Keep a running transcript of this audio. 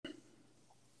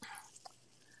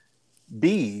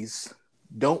Bees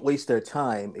don't waste their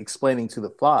time explaining to the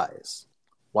flies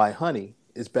why honey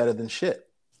is better than shit.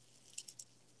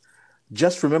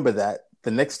 Just remember that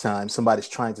the next time somebody's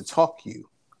trying to talk you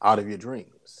out of your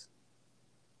dreams.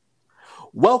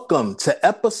 Welcome to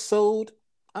episode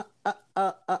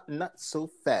Not So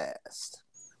Fast.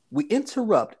 We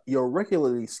interrupt your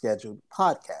regularly scheduled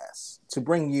podcast to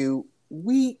bring you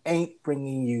We Ain't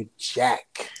Bringing You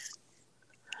Jack.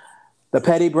 The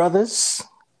Petty Brothers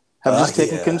have just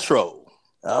taken control.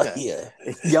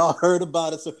 Y'all heard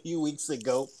about us a few weeks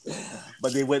ago,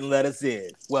 but they wouldn't let us in.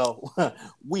 Well,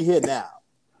 we here now.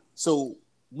 So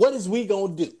what is we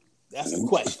gonna do? That's the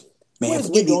question. Man, what is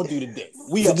we gonna do today?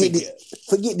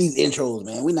 Forget these intros,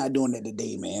 man. We're not doing that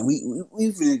today, man. We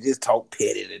finna just talk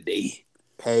petty today.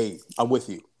 Hey, I'm with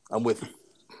you. I'm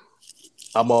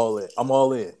all in.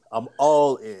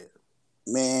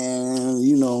 Man,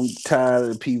 you know, I'm tired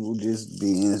of people just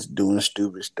doing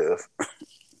stupid stuff.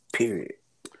 Period.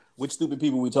 Which stupid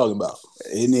people we talking about?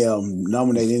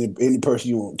 Nominate any person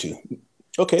you want to.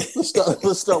 Okay, let's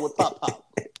start with Pop Pop.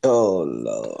 Oh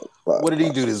Lord. What did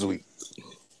he do this week?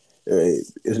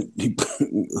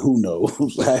 Who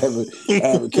knows? I haven't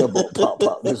kept up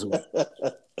Pop this week.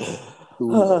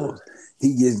 Who knows?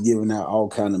 He just giving out all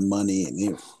kind of money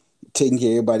and taking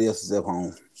care of everybody else's at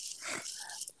home.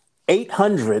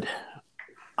 800.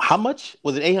 How much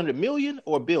was it? 800 million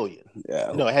or billion?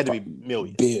 Yeah, no, it had to be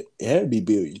million. It had to be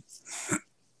billion.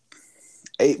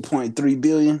 8.3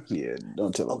 billion. Yeah,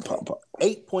 don't tell them Pop Pop.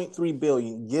 8.3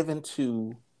 billion given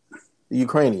to the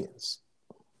Ukrainians.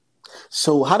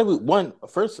 So how do we?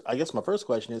 I guess my first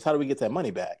question is, how do we get that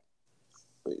money back?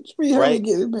 How do we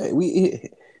get it back?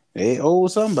 They owe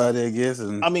somebody, I guess.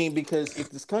 I mean, because if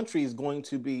this country is going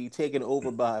to be taken over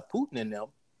by Putin and them,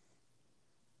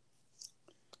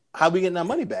 how are we getting our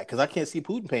money back? Because I can't see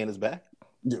Putin paying us back.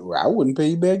 I wouldn't pay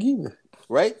you back either.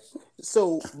 Right?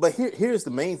 So, but here's the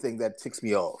main thing that ticks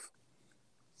me off.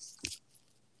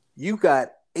 You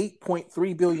got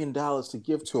 $8.3 billion to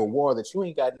give to a war that you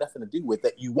ain't got nothing to do with,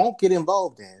 that you won't get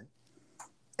involved in.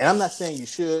 And I'm not saying you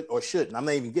should or shouldn't. I'm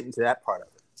not even getting to that part of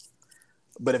it.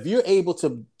 But if you're able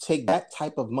to take that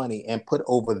type of money and put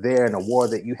over there in a war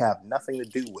that you have nothing to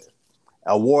do with,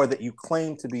 a war that you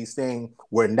claim to be saying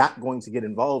we're not going to get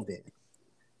involved in,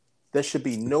 there should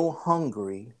be no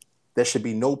hungry, there should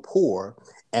be no poor,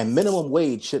 and minimum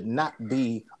wage should not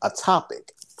be a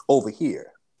topic over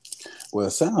here. Well,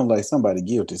 it sounds like somebody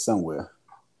guilty somewhere.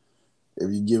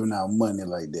 If you're giving out money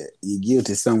like that, you're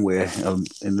guilty somewhere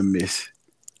in the midst.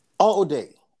 All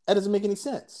day. That doesn't make any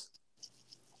sense.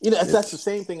 You know, that's the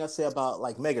same thing I say about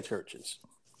like mega churches,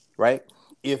 right?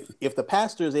 If the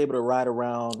pastor is able to ride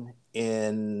around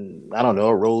in, I don't know,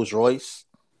 a Rolls Royce,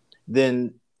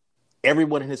 then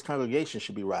everyone in his congregation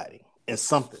should be riding in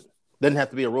something. Doesn't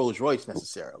have to be a Rolls Royce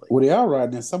necessarily. Well, they are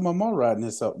riding in. Some of them are riding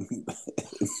in something.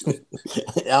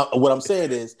 What I'm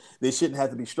saying is they shouldn't have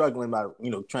to be struggling by,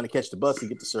 trying to catch the bus and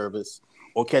get the service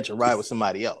or catch a ride with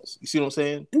somebody else. You see what I'm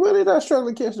saying? Well, they're not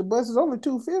struggling to catch the bus. It's only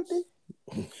 $250.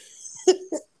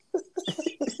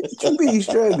 You be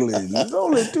struggling. It's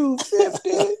only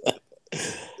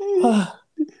 $250.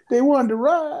 They wanted to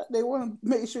ride. They want to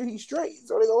make sure he's straight,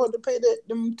 so they going to pay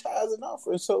them tithes and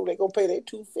offerings. So they gonna pay that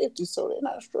 $250. So they're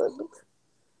not struggling.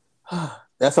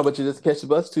 That's how much you just catch the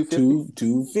bus? $250.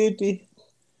 $250.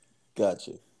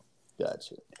 Gotcha.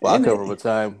 Well, I come from a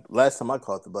time. Last time I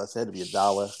caught the bus, it had to be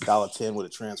 $1.10 with a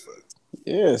transfer.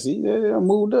 Yeah, see, they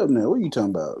moved up now. What are you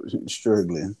talking about?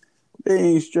 Struggling? They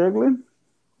ain't struggling.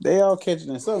 They all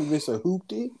catching it. Something. It's a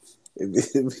hoopty.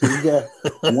 If you got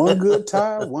one good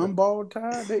tire, one bald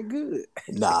tire, they good.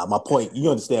 Nah, my point. You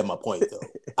understand my point, though.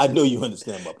 I know you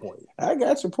understand my point. I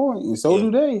got your point, and so do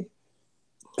they.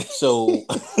 So,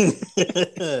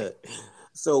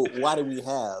 so why do we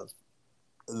have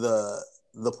the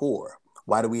poor?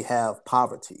 Why do we have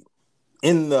poverty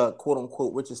in the quote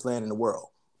unquote richest land in the world?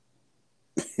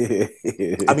 I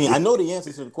mean, I know the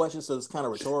answer to the question, so it's kind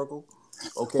of rhetorical.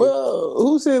 Okay. Well,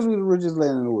 who says we're the richest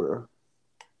land in the world?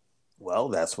 Well,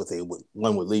 that's what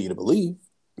one would lead you to believe.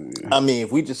 I mean,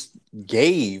 if we just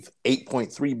gave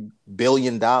 $8.3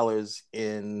 billion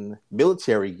in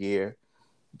military gear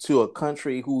to a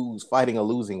country who's fighting a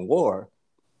losing war,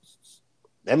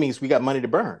 that means we got money to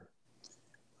burn.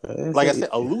 Like I said,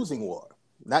 a losing war.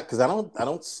 Not because I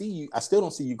still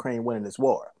don't see Ukraine winning this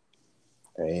war.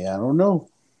 Hey, I don't know.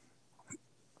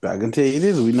 But I can tell you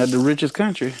this: we're not the richest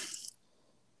country.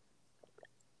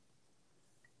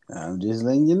 I'm just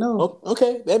letting you know. Oh,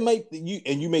 okay,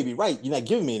 you may be right. You're not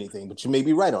giving me anything, but you may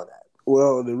be right on that.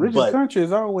 Well, the richest country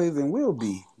is always and will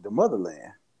be the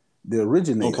motherland. The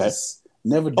originators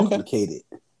never duplicated.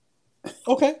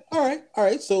 Okay, all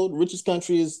right. So the richest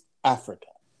country is Africa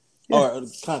Yeah. or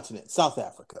continent, South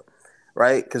Africa,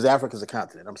 right? Because Africa is a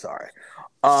continent. I'm sorry,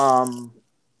 um,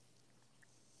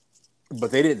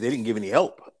 but they didn't give any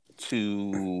help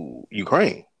to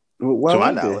Ukraine, Well, why to my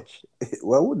would they? knowledge.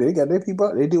 Why would they? They got their people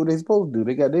out. They do what they supposed to do.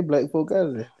 They got their black folk out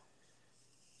of there.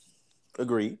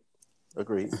 Agreed,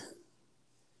 agreed.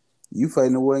 You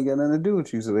fighting the war ain't got nothing to do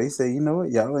with you. So they say, you know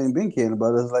what, y'all ain't been caring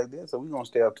about us like that. So we gonna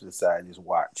stay up to the side and just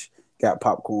watch. Got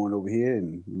popcorn over here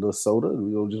and a little soda.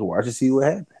 We gonna just watch and see what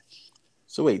happens.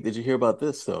 So wait, did you hear about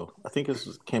this though? I think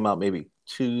came out maybe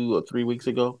 2 or 3 weeks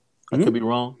ago. I Mm-hmm. could be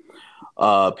wrong.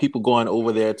 People going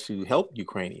over there to help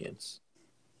Ukrainians,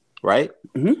 right?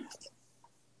 Mm-hmm.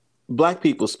 Black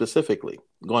people specifically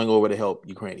going over to help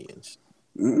Ukrainians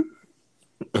Mm-hmm.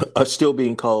 are still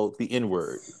being called the N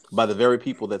word by the very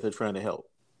people that they're trying to help.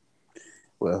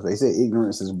 Well, they say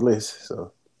ignorance is bliss.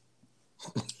 So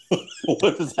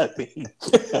What does that mean?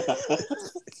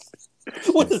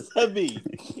 What does that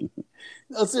mean?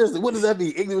 No, seriously, what does that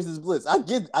mean? Ignorance is bliss. I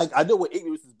know what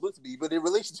ignorance is bliss means, but in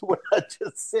relation to what I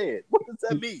just said, what does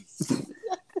that mean?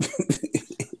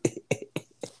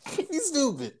 He's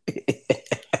stupid.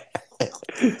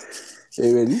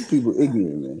 hey man, these people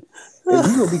ignorant, man.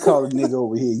 If you gonna be called a nigga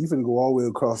over here, you finna go all the way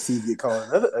across the sea and get called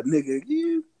a nigga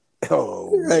again. Oh,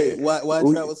 Right? man. Why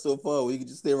travel so far when you can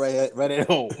just stay right at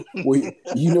home? Well,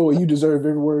 you know what? You deserve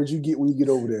every word you get when you get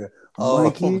over there. Oh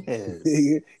Monkey,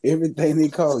 man, everything they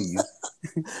call you.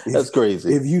 that's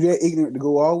crazy. If you that ignorant to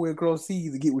go all the way across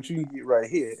seas to get what you can get right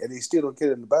here, and they still don't care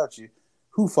nothing about you,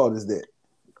 who fault is that?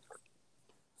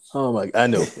 Oh my, I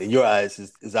know. In your eyes,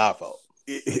 is our fault.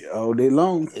 All day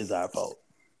long. It's our fault.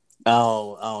 I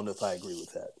don't know if I agree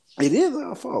with that. It is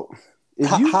our fault. If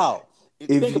How? if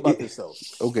Think about this though.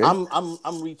 okay,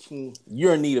 I'm reaching.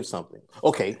 You're in need of something.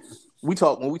 Okay.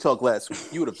 When we talked last week,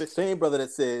 you were the same brother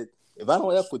that said, "If I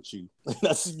don't f with you, and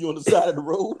I see you on the side of the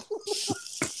road,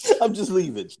 I'm just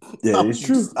leaving." that is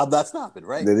true. I'm not stopping.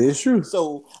 Right. That is true.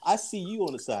 So I see you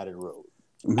on the side of the road.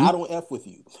 Mhm. I don't f with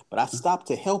you, but I stop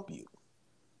to help you.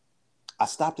 I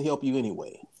stop to help you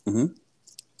anyway. Mhm.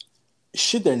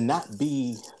 Should there not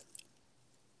be,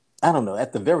 I don't know,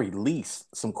 at the very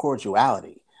least, some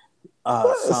cordiality,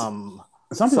 some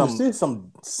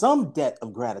debt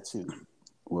of gratitude?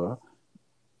 Well,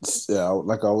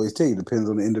 like I always tell you, depends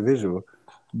on the individual.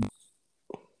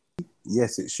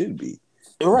 Yes, it should be.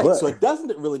 Right. But, So it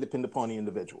doesn't really depend upon the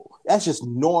individual. That's just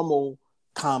normal,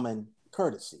 common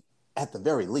courtesy, at the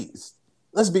very least.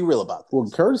 Let's be real about this. Well,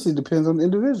 courtesy depends on the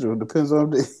individual. Depends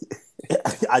on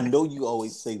the. I know you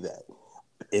always say that.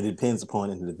 It depends upon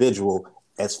an individual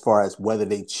as far as whether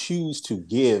they choose to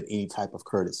give any type of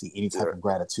courtesy, any type of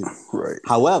gratitude. Right.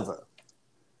 However,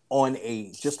 on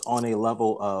a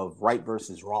level of right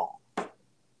versus wrong,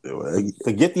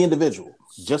 forget the individual,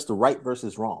 just the right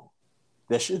versus wrong.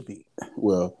 There should be.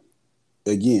 Well,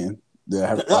 again,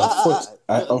 unfortunately,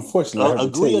 I have agree to or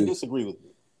tell you, disagree with me.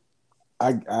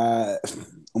 I'm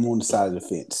on the side of the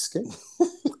fence. Okay.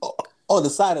 On the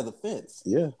side of the fence.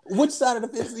 Yeah. Which side of the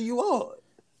fence are you on?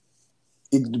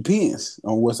 It depends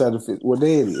on what side of the fence, what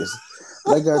day it is.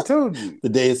 Like I told you, The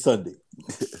day is Sunday.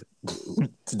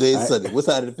 Today is Sunday. What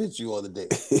side of the fence you on today?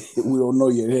 we don't know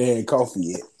yet. They had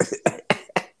coffee yet.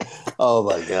 Oh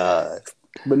my God.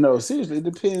 But no, seriously, it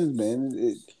depends,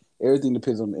 man. Everything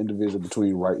depends on the individual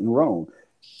between right and wrong.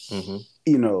 Mm-hmm.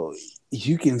 You know,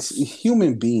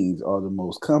 human beings are the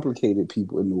most complicated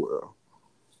people in the world.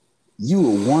 You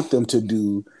will want them to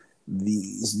do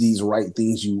these right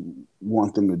things you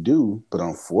want them to do, but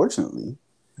unfortunately,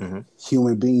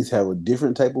 human beings have a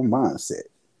different type of mindset.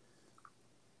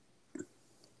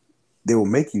 They will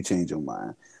make you change your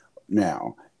mind.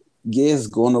 Now, yes,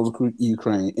 going over to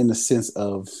Ukraine in the sense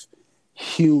of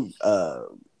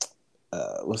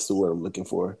what's the word I'm looking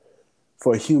for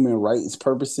human rights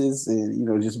purposes,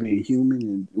 and just being human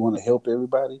and want to help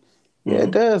everybody. Yeah,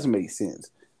 it does make sense.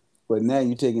 But now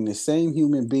you're taking the same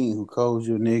human being who calls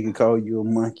you a nigga, call you a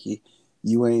monkey,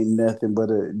 you ain't nothing but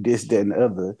a this, that, and the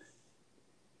other.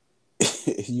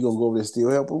 You gonna go over there and still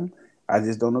help them? I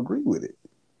just don't agree with it.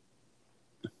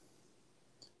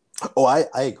 Oh, I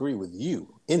agree with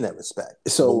you in that respect.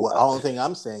 So the only thing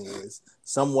I'm saying is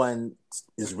someone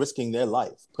is risking their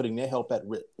life, putting their health at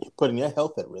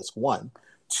risk. One,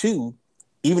 two,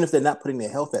 even if they're not putting their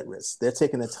health at risk, they're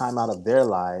taking the time out of their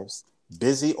lives,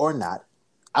 busy or not.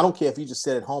 I don't care if you just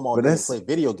sit at home all day and play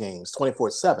video games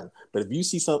 24/7. But if you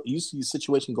see a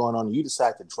situation going on and you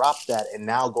decide to drop that and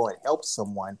now go and help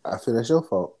someone, I feel that's your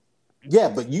fault. Yeah,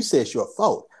 but you say it's your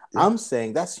fault. Yeah. I'm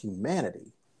saying that's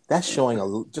humanity. That's showing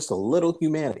just a little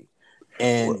humanity.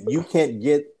 And you can't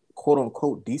get quote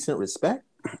unquote decent respect.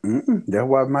 That's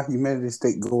why my humanity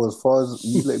state go as far as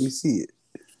you let me see it.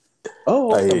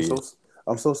 Oh, I okay. hear you.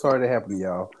 I'm so sorry that happened to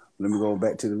y'all. Let me go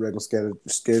back to the regular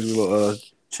schedule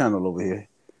channel over here.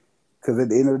 Because at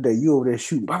the end of the day, you over there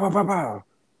shooting. Bow, bow, bow, bow.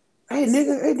 Hey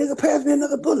nigga, pass me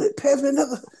another bullet. Pass me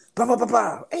another. Bow, bow, bow,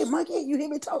 bow. Hey Mikey, you hear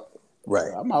me talking?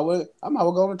 Right. I'm always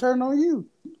going to turn on you.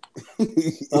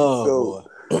 Oh So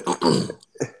boy.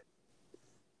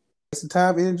 it's the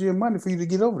time, energy, and money for you to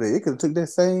get over there. It could have took that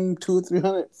same $200,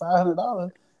 $300,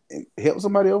 $500 and help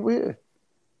somebody over here.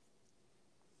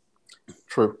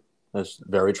 True. That's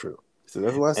very true. So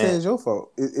that's why I say And it's your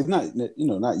fault. It's not,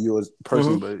 not yours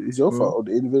personally, but it's your fault.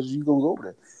 The individual you gonna go over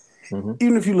there.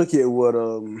 Even if you look at what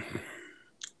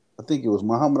I think it was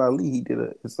Muhammad Ali. He did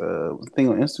a thing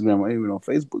on Instagram or even on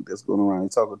Facebook that's going around.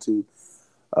 He's talking to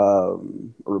a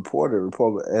reporter. A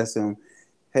reporter asked him,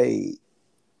 "Hey,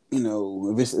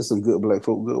 if it's some good black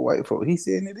folk, good white folk." He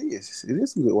said, "It is. It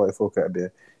is some good white folk out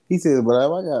there." He said, "But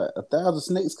if I got 1,000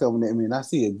 snakes coming at me, and I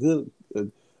see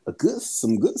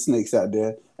some good snakes out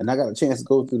there, and I got a chance to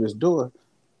go through this door.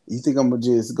 You think I'm gonna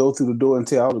just go through the door and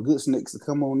tell all the good snakes to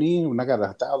come on in when I got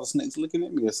 1,000 snakes looking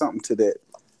at me or something to that?"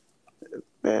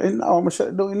 Man, no, I'm gonna shut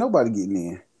the door. Ain't nobody getting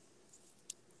in.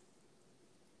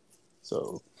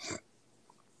 So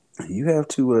you have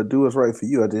to do what's right for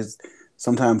you.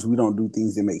 Sometimes we don't do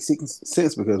things that make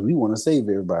sense because we want to save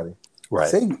everybody. right.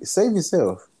 Save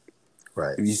yourself.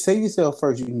 Right. If you save yourself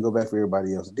first, you can go back for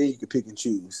everybody else. Then you can pick and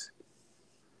choose.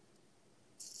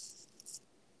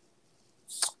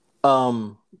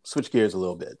 Switch gears a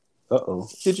little bit. Uh-oh.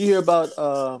 Did you hear about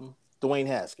Dwayne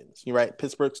Haskins? You're right,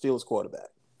 Pittsburgh Steelers quarterback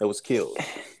that was killed,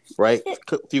 right?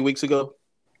 A few weeks ago.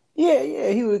 Yeah,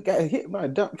 he got hit by a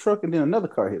dump truck and then another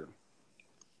car hit him.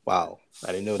 Wow,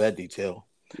 I didn't know that detail.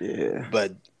 Yeah,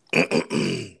 but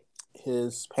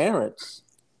his parents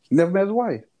never met his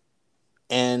wife,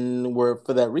 and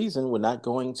for that reason were not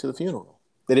going to the funeral.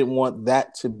 They didn't want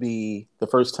that to be the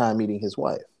first time meeting his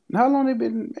wife. How long him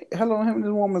and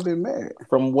this woman been married?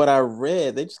 From what I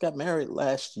read, they just got married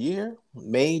last year,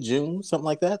 May, June, something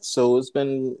like that. So hasn't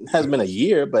been a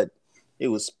year, but it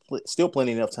was still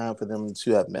plenty enough time for them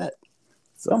to have met.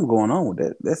 Something going on with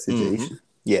that situation.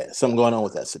 Yeah, something going on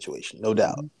with that situation, no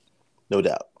doubt. No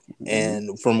doubt.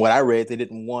 And from what I read, they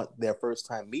didn't want their first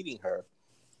time meeting her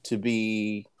to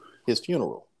be his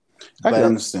funeral. I can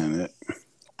understand that.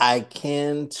 I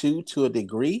can too, to a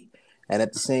degree. And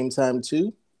at the same time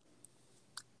too,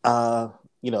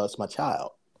 it's my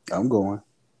child. I'm going.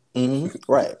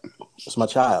 Right. It's my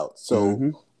child.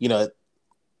 So,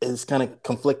 it's kind of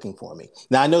conflicting for me.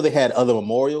 Now, I know they had other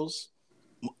memorial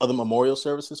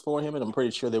services for him, and I'm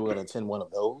pretty sure they were going to attend one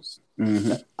of those.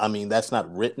 I mean, that's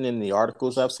not written in the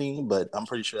articles I've seen, but I'm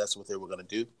pretty sure that's what they were going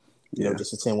to do.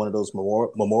 Just attend one of those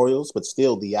memorials, but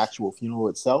still the actual funeral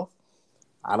itself.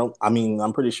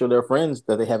 I'm pretty sure they're friends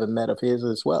that they haven't met of his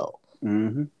as well.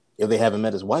 If they haven't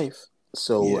met his wife.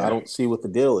 So I don't see what the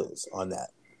deal is on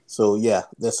that. So yeah,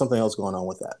 there's something else going on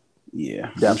with that.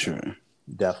 Yeah, I'm sure.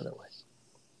 Definitely.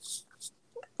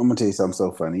 I'm gonna tell you something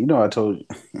so funny. I told you.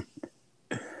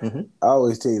 I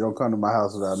always tell you, don't come to my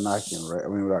house without knocking, right? I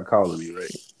mean, without calling me,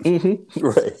 right?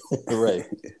 Right.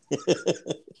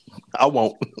 I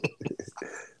won't.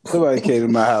 Somebody came to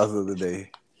my house the other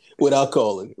day without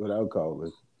calling.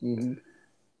 And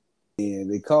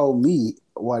they called me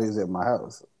while they was at my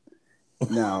house.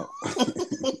 Now,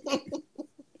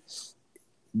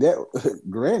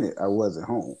 granted, I wasn't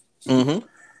home.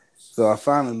 So I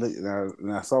finally looked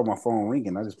and I saw my phone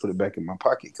ringing. I just put it back in my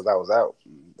pocket because I was out.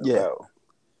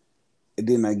 And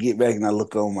then I get back and I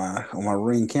look on my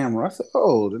Ring camera. I said,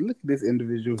 "Oh, look at this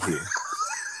individual here."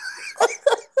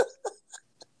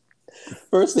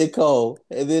 First they call,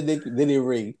 and then they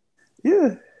ring.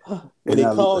 Yeah. When they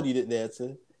called, you didn't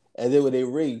answer, and then when they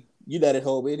ring, you're not at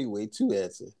home anyway to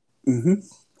answer.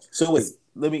 So wait,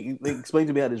 let me explain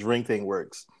to me how this Ring thing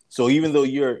works. So even though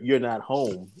you're not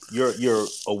home, you're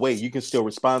away, you can still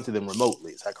respond to them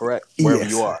remotely. Is that correct? Wherever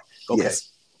you are. Okay. Yes.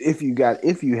 If you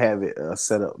have it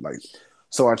set up like,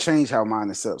 so I changed how mine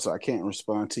is set up, so I can't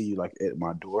respond to you like at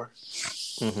my door.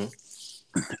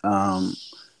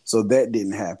 So that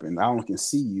didn't happen. I only can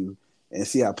see you and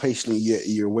see how patiently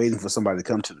you're waiting for somebody to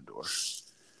come to the door.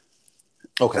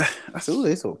 Okay. I said, "Oh,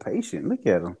 they're so patient. Look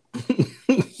at them."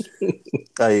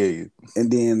 I hear you. And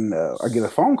then I get a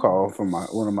phone call from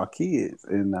one of my kids,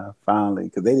 and finally,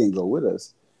 because they didn't go with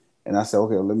us, and I said,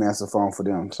 "Okay, let me answer the phone for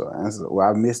them." So I answered. Well,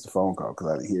 I missed the phone call because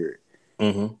I didn't hear it.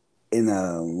 And it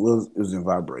was in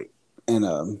vibrate. And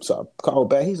so I called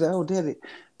back. He said, "Oh, Daddy,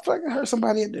 I feel like I heard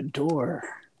somebody at the door."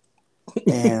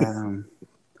 And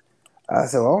I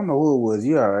said, "Well, I don't know who it was.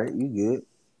 You all right? You good?"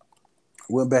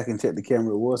 Went back and checked the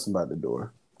camera. It was somebody at the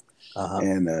door. Uh-huh.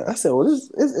 And I said, well,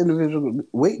 this individual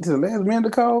wait till the last man to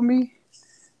call me.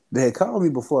 They had called me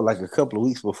before, like a couple of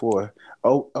weeks before.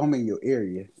 Oh, I'm in your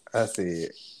area. I said,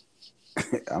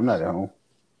 I'm not at home.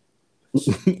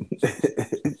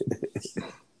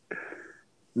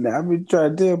 Now, I've been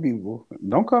trying to tell people,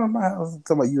 don't come to my house and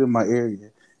talk about you in my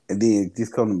area. And then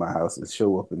just come to my house and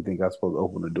show up and think I'm supposed to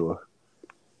open the door.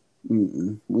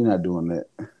 We're not doing that.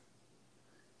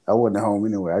 I wasn't at home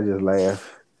anyway. I just laughed.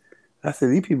 I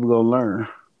said, these people going to learn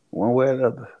one way or the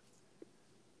other.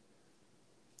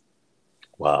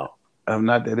 Wow. I'm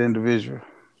not that individual.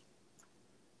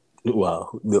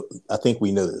 Wow. I think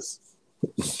we know this.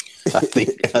 I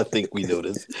think we know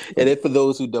this. And then for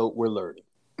those who don't, we're learning.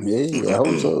 Yeah, I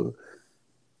hope so.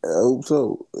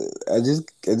 I just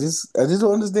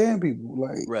don't understand people.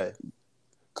 Like, right.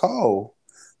 Call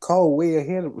way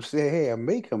ahead of say, hey, I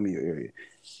may come in your area.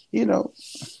 You know,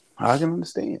 I can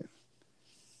understand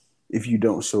if you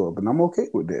don't show up, and I'm okay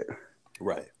with that.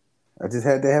 Right. I just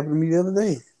had that happen to me the other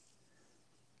day.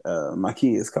 My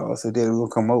kids called and said, Daddy, we're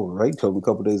gonna come over. Right? He told me a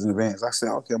couple days in advance. I said,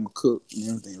 okay, I'm gonna cook and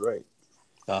everything, right?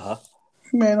 Uh-huh.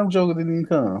 Man, I'm joking, they didn't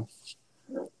come.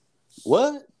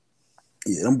 What?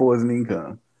 Yeah, them boys didn't even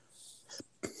come.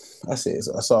 I said,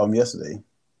 so I saw them yesterday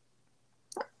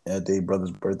at their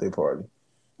brother's birthday party.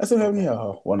 I said, having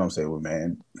y'all. One of them said, well,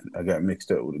 man, I got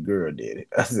mixed up with a girl, daddy.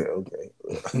 I said, okay.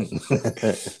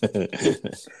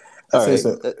 All right,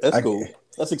 so that's cool.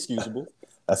 That's excusable.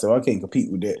 I said, well, I can't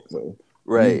compete with that. So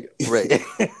right.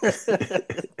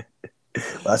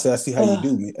 I said, I see how you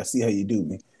do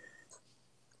me.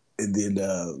 And then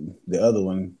the other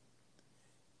one,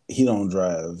 he don't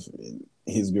drive.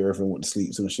 His girlfriend went to sleep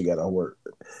as soon as she got off work.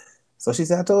 So she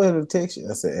said, I told her to text you.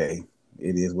 I said, hey,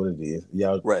 it is what it is.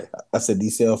 Y'all, right. I said,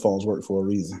 these cell phones work for a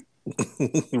reason.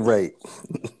 Right.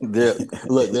 They're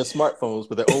smartphones,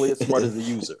 but they're only as smart as the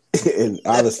user. And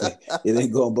honestly, it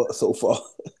ain't going but so far.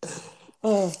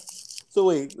 So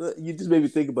wait, you just made me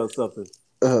think about something.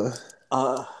 I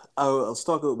was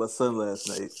talking with my son last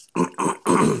night,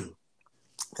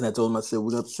 and I told him, I said,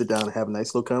 we're going to sit down and have a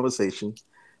nice little conversation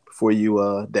before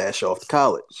you dash off to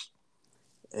college.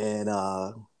 And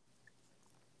I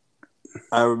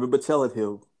remember telling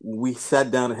him, we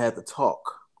sat down and had to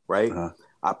talk, right? Uh-huh.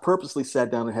 I purposely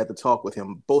sat down and had to talk with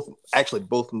him. Both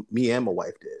me and my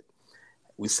wife did.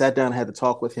 We sat down and had to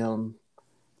talk with him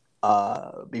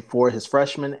before his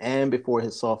freshman and before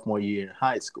his sophomore year in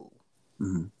high school.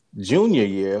 Mm-hmm. Junior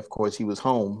year, of course, he was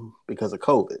home because of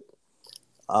COVID.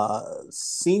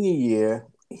 Senior year,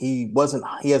 he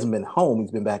hasn't been home.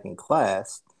 He's been back in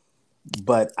class,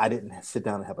 but I didn't sit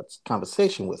down and have a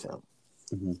conversation with him.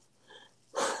 Mm-hmm.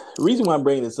 The reason why I'm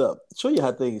bringing this up, show you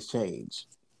how things change.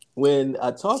 When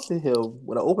I talked to him,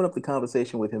 when I opened up the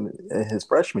conversation with him in his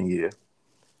freshman year,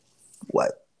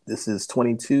 this is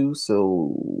 22,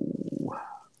 so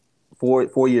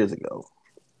 4 years ago.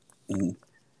 Mm-hmm.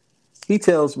 He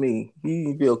tells me he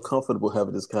didn't feel comfortable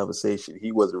having this conversation.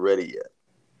 He wasn't ready yet.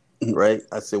 Mm-hmm. Right?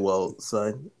 I said, well,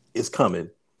 son, it's coming.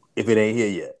 If it ain't here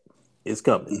yet, it's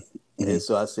coming. Mm-hmm. And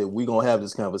so I said, we're going to have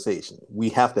this conversation. We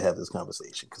have to have this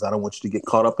conversation because I don't want you to get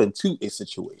caught up into a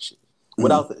situation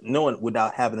without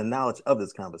having the knowledge of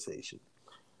this conversation.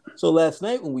 So last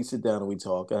night when we sit down and we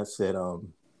talk, I said,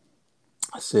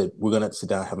 we're going to sit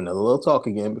down and have another little talk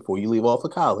again before you leave off for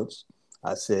college.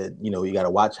 I said, you got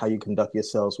to watch how you conduct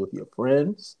yourselves with your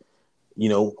friends,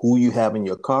 who you have in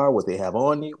your car, what they have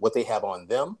on you, what they have on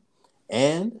them.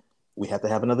 And we have to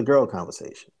have another girl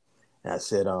conversation. And I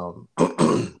said, I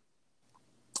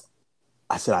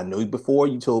know before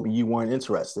you told me you weren't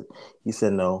interested. He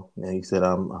said, no. And he said,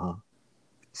 he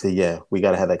said, yeah, we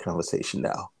got to have that conversation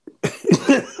now.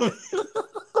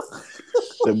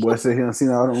 The boy said he don't see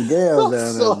all them gals down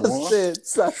there.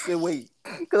 So I said, wait,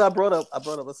 because I brought up, I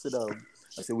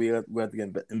said, we have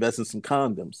to invest in some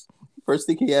condoms. First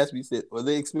thing he asked me, he said, are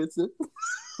they expensive?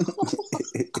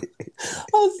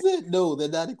 I said, no, they're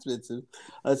not expensive.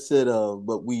 I said,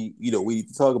 but we need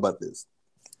to talk about this.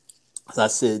 So I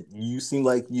said, you seem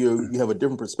like you have a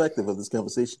different perspective of this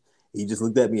conversation. He just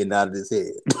looked at me and nodded his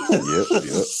head.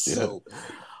 Yep. So,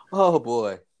 oh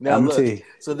boy. Now look,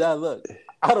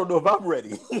 I don't know if I'm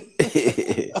ready.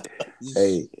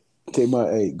 Hey,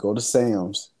 go to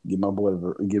Sam's. Give my boy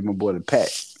the pack.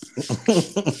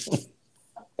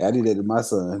 I did that to my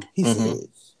son. He said,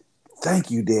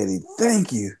 thank you, Daddy.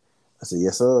 Thank you. I said,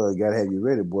 yes, sir. Gotta have you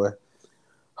ready, boy.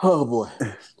 Oh boy.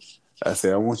 I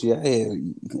said, I want you out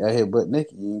here butt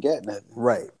naked. You ain't got nothing.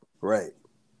 Right.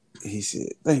 He said,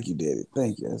 thank you, Daddy.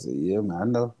 Thank you. I said, yeah, man, I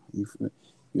know. You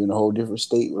in a whole different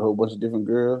state with a whole bunch of different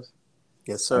girls.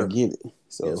 Yes, sir. I get it.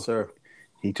 So yes, sir.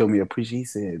 He told me appreciate. He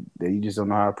said that you just don't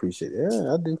know how to appreciate it.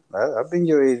 Yeah, I do. I've been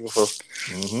your age before.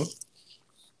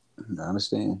 I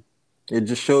understand. It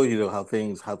just shows you though how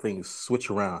things switch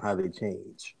around, how they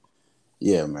change.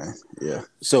 Yeah, man. Yeah.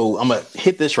 So I'm gonna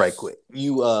hit this right quick.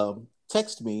 You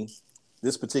text me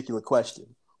this particular question: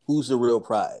 who's the real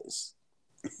prize,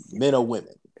 men or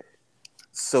women?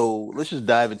 So let's just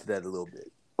dive into that a little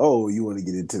bit. Oh, you want to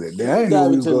get into that? I didn't know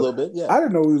we was going. A little bit, yeah. I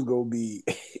didn't know we was gonna be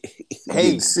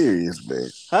getting serious, man.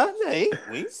 Huh? Hey,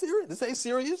 we ain't serious. This ain't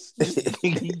serious.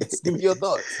 Just give me your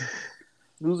thoughts.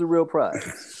 Who's the real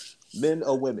prize, men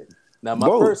or women? Now, I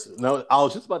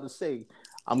was just about to say,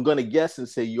 I'm gonna guess and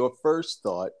say your first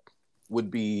thought would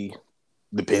be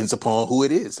depends upon who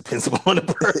it is. Depends upon the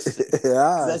person.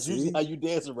 That's usually how you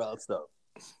dance around stuff.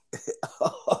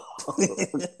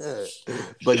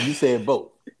 But you saying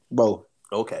both. Both.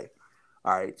 Okay.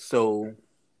 All right. So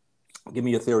give me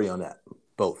your theory on that.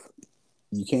 Both.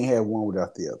 You can't have one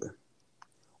without the other.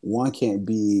 One can't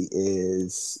be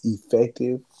as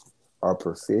effective or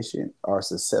proficient or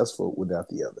successful without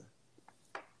the other.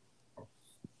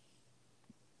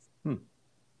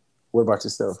 What about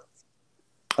yourself?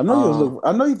 I know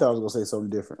you thought I was gonna say something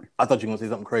different. I thought you were gonna say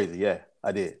something crazy. Yeah,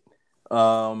 I did.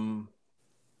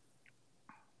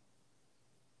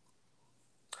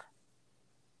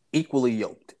 Equally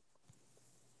yoked.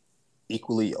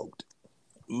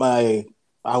 I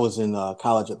was in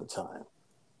college at the time,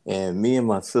 and me and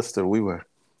my sister, we were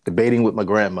debating with my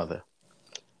grandmother,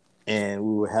 and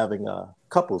we were having a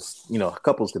couples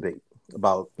debate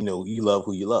about, you love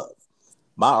who you love.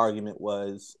 My argument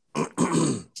was,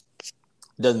 it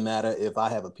doesn't matter if I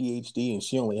have a PhD and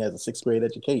she only has a 6th grade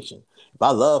education. If I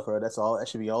love her, that's all. That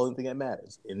should be the only thing that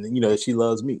matters. And then, she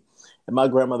loves me. And my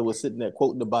grandmother was sitting there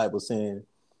quoting the Bible saying,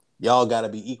 y'all got to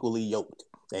be equally yoked.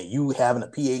 And you having a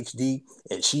PhD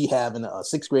and she having a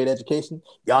 6th grade education,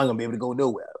 y'all ain't gonna be able to go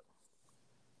nowhere.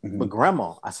 Mm-hmm. But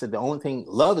grandma, I said, the only thing,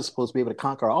 love is supposed to be able to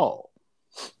conquer all.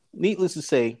 Needless to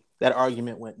say, that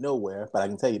argument went nowhere. But I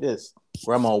can tell you this,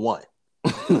 grandma won.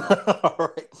 All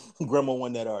right, grandma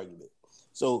won that argument.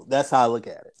 So that's how I look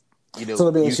at it.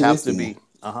 So you have to be.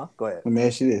 Go ahead. Let me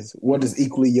ask you this: what does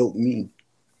equally yoked mean?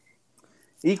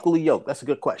 Equally yoked. That's a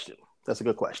good question.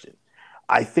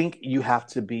 I think you have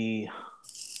to be,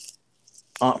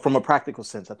 from a practical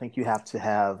sense, I think you have to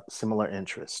have similar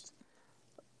interests.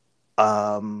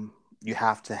 You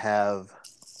have to have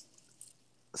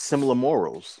similar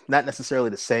morals, not necessarily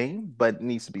the same, but it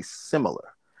needs to be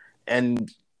similar.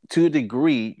 And to a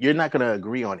degree, you're not going to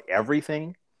agree on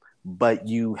everything, but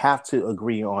you have to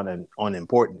agree on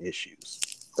important issues.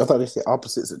 I thought they said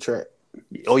opposites attract.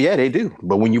 Oh yeah, they do.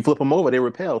 But when you flip them over, they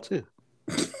repel too.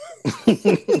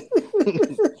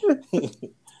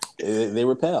 They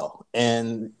repel,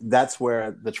 and that's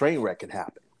where the train wreck can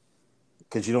happen,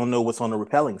 because you don't know what's on the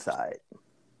repelling side.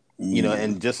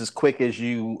 And just as quick as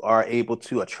you are able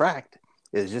to attract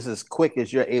is just as quick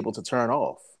as you're able to turn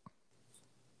off.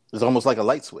 It's almost like a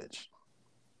light switch.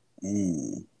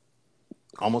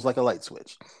 Almost like a light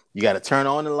switch. You got to turn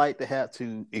on the light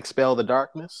to expel the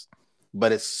darkness,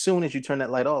 but as soon as you turn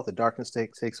that light off, the darkness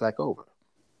takes back over.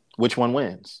 Which one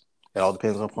wins? It all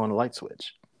depends upon the light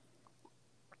switch.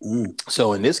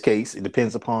 So in this case, it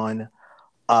depends upon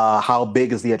how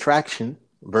big is the attraction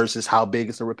versus how big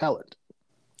is the repellent.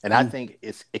 And I think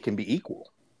it can be equal.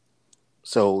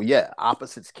 So yeah,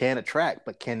 opposites can attract,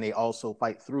 but can they also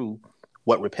fight through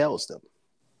what repels them?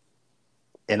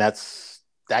 And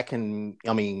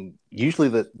usually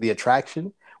the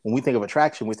attraction, when we think of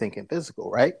attraction, we're thinking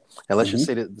physical, right? And let's just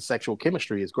say that the sexual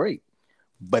chemistry is great.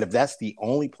 But if that's the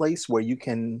only place where you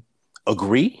can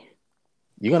agree,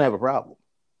 you're gonna have a problem.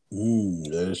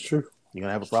 That is true. You're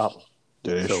gonna have a problem.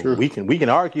 That is true. We can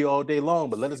argue all day long,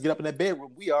 but let us get up in that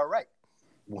bedroom. We all right.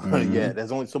 Yeah,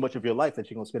 there's only so much of your life that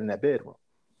you're gonna spend in that bedroom.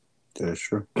 That is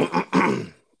true.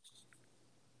 That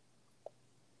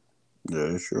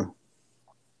is true.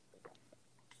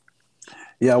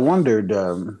 Yeah, I wondered.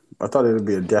 I thought it would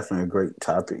be definitely a great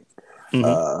topic,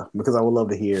 because I would love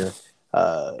to hear.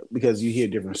 Because you hear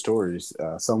different stories.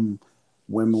 Some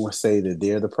women will say that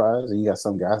they're the prize, and you got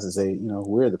some guys that say,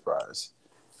 we're the prize.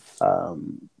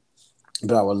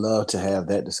 But I would love to have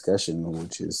that discussion,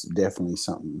 which is definitely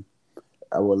something.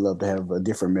 I would love to have a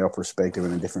different male perspective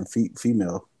and a different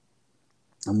female,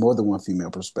 more than one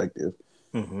female perspective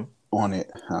on it.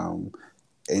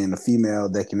 And a female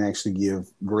that can actually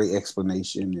give great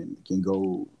explanation and can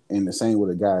go in the same with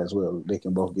a guy as well. They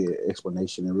can both get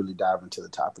explanation and really dive into the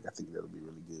topic. I think that'll be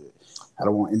really good. I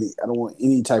don't want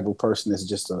any type of person that's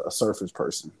just a surface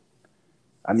person.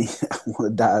 I want to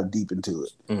dive deep into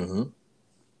it.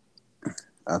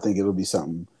 I think it'll be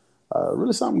something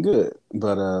Really something good.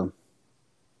 But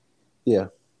yeah,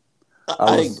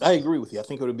 I was. I agree with you. I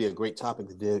think it would be a great topic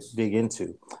to dig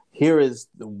into. Here is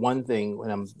the one thing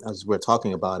as we're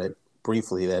talking about it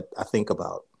briefly that I think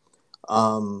about.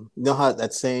 You know how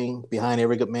that saying, behind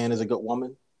every good man is a good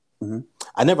woman? Mm-hmm.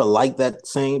 I never liked that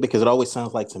saying because it always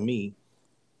sounds like to me,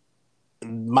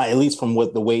 at least from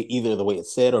what either the way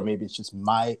it's said or maybe it's just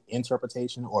my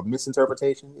interpretation or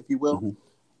misinterpretation, if you will.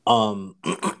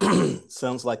 Mm-hmm.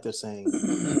 Sounds like they're saying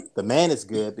the man is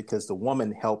good because the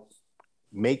woman helped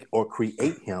make or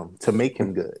create him to make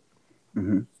him good.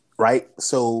 Mm-hmm. Right?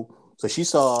 So she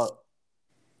saw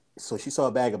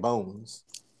a bag of bones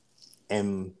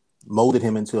and molded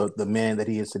him into the man that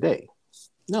he is today.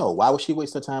 No, why would she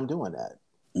waste her time doing that?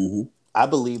 Mm-hmm. I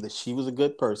believe that she was a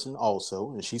good person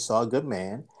also, and she saw a good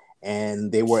man,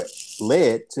 and they were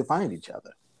led to find each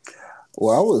other.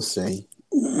 Well, I would say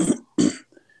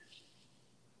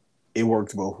it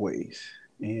works both ways,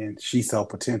 and she saw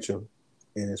potential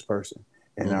in this person,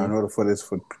 and now in order for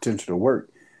potential to work,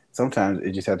 sometimes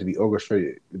it just has to be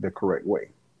orchestrated the correct way.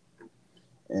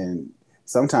 And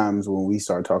sometimes when we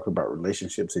start talking about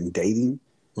relationships and dating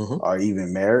or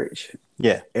even marriage,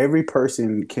 every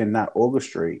person cannot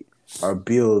orchestrate or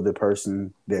build the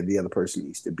person that the other person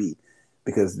needs to be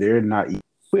because they're not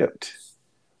equipped.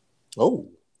 Oh,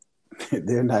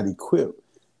 they're not equipped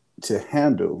to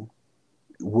handle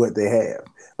what they have.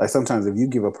 Like sometimes if you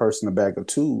give a person a bag of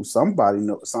tools,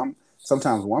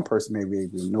 sometimes one person may be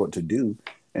able to know what to do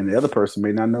and the other person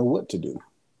may not know what to do.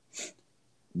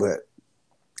 But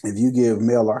if you give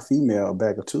male or female a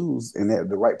bag of tools and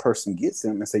the right person gets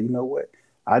them and say, you know what,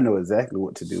 I know exactly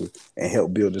what to do and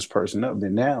help build this person up,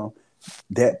 then now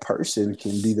that person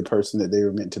can be the person that they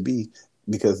were meant to be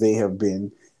because they have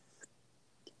been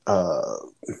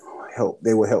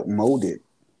they were helped molded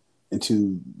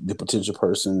into the potential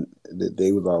person that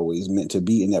they was always meant to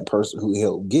be, and that person who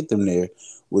helped get them there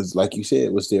was, like you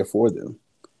said, was there for them.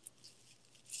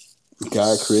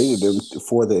 God created them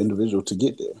for the individual to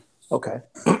get there. Okay.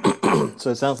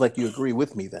 So it sounds like you agree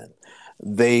with me then.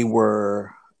 They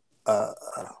were,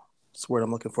 what's the word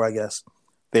I'm looking for, I guess.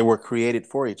 They were created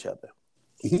for each other.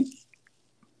 Mm-hmm.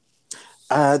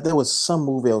 There was some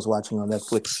movie I was watching on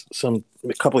Netflix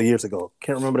a couple of years ago.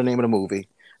 Can't remember the name of the movie.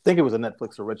 I think it was a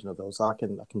Netflix original though, so I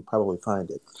can probably find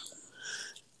it.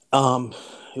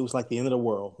 It was like the end of the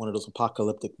world, one of those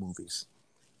apocalyptic movies.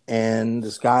 And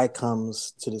this guy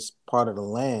comes to this part of the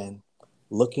land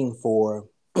looking for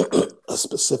a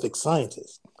specific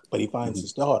scientist, but he finds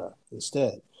his daughter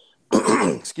instead.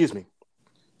 Excuse me.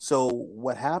 So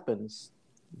what happens?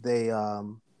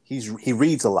 He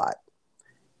reads a lot,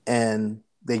 and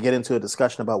they get into a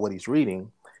discussion about what he's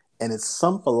reading, and it's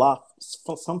some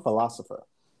philosopher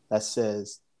that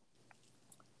says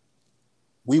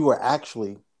we were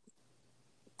actually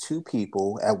two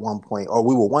people at one point, or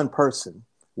we were one person.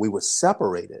 We were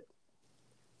separated,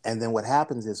 and then what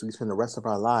happens is we spend the rest of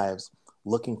our lives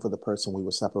looking for the person we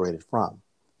were separated from,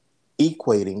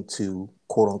 equating to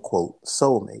quote unquote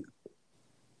soulmate.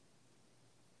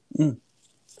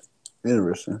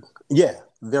 Interesting. Yeah,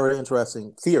 very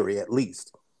interesting theory, at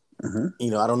least.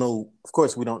 Mm-hmm. I don't know. Of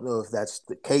course, we don't know if that's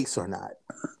the case or not,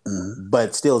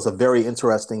 but still, it's a very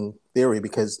interesting theory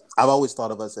because I've always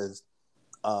thought of us as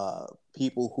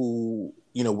people who,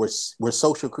 we're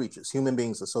social creatures. Human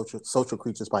beings are social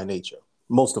creatures by nature.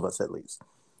 Most of us, at least.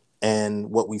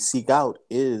 And what we seek out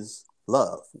is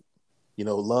love.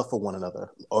 Love for one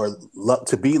another, or love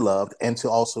to be loved, and to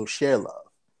also share love.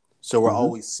 So we're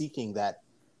always seeking that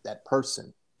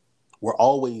person. We're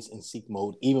always in seek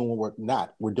mode, even when we're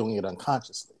not. We're doing it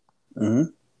unconsciously.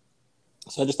 Mm-hmm.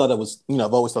 So I just thought that was,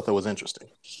 I've always thought that was interesting.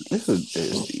 This is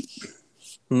deep.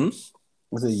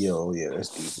 What's a that's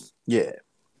deep. Yeah.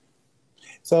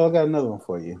 So I got another one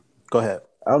for you. Go ahead.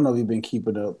 I don't know if you've been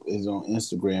keeping up. Is on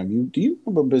Instagram. Do you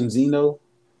remember Benzino?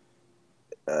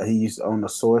 He used to own the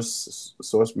Source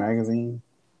magazine.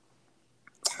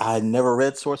 I never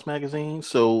read Source magazine,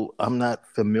 so I'm not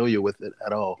familiar with it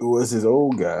at all. It was his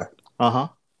old guy.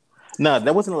 No,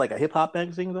 that wasn't like a hip hop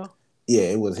magazine though. Yeah,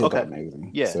 it was hip hop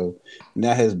magazine. Yeah. So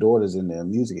now his daughter's in the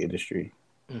music industry.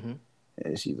 And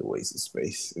she's a waste of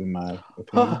space, in my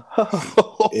opinion.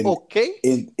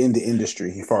 In the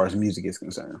industry, as far as music is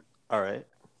concerned. All right.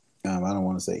 I don't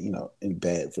want to say, in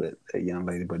bad for that young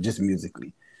lady, but just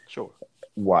musically. Sure.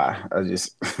 Why?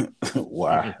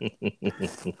 Why?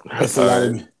 It's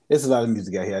a lot of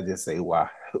music out here. I just say why.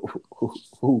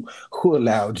 Who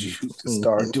allowed you to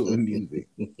start doing music?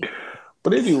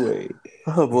 But anyway,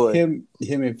 oh boy, him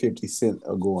and 50 Cent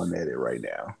are going at it right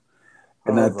now,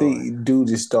 and I think dude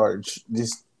just started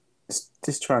just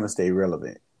trying to stay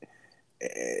relevant.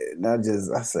 And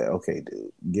I said, okay,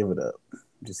 dude, give it up.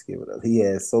 Just give it up. He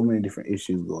has so many different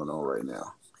issues going on right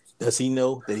now. Does he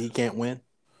know that he can't win?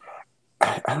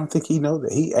 I don't think he knows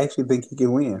that. He actually think he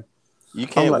can win. You I'm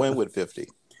can't like, win with 50.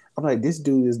 I'm like, this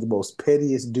dude is the most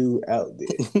pettiest dude out there.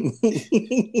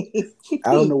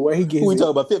 I don't know where he gets We it.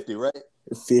 talking about 50, right?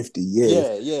 50,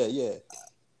 yes. Yeah.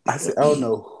 I said, I don't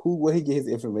know where he gets his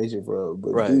information from,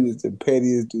 but Right. dude is the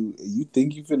pettiest dude. You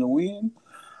think you finna win?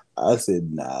 I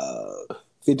said, nah.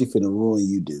 50 finna ruin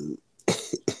you, dude.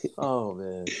 Oh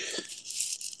man.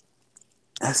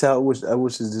 That's how I wish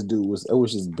this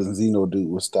Benzino dude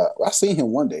would stop. I seen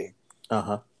him one day.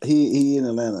 Uh-huh. He in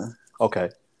Atlanta. Okay.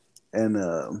 And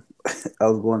I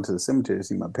was going to the cemetery to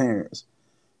see my parents.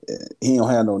 He don't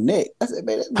have no neck. I said,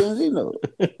 man, that's Benzino.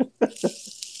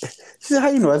 She said, how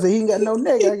you know? I said, he ain't got no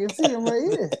neck. I can see him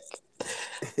right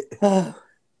here.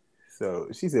 So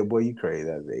she said, boy, you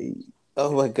crazy. I said,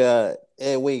 oh my God.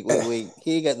 Hey, wait.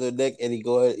 He ain't got no neck and he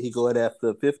going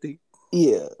after 50?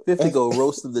 Yeah. 50 go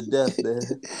roast him to death, man.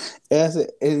 And I said,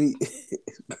 and he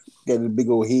got a big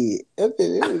old head. I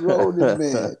said, what's wrong with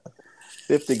this man?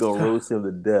 50 gonna roast him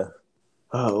to death.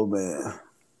 Oh man.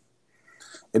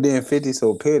 And then 50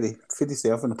 so petty. 50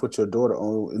 said, I'm finna put your daughter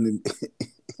on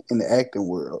in the acting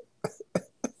world.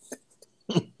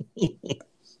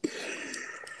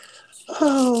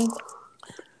 Oh,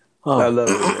 I love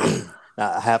it.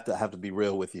 I have to be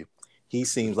real with you. He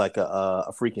seems like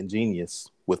a freaking genius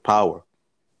with power.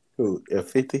 Who,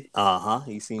 F50?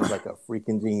 He seems like a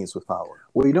freaking genius with power.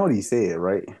 Well, you know what he said,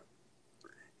 right?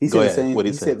 He Go said ahead. the same. What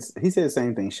He said the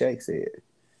same thing Shaq said.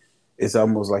 It's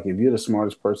almost like if you're the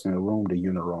smartest person in the room, then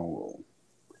you're in the wrong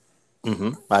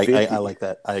room. I like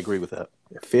that. I agree with that.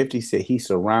 50 said he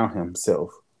surround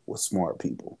himself with smart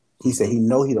people. He said he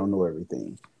don't know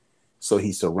everything, so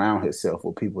he surround himself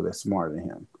with people that's smarter than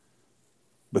him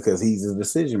because he's a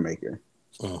decision maker,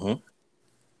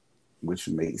 which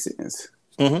makes sense.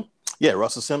 Yeah,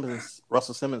 Russell Simmons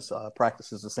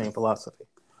practices the same philosophy.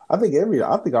 I think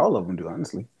all of them do.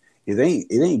 Honestly, it ain't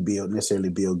necessarily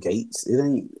Bill Gates. It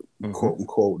ain't quote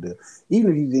unquote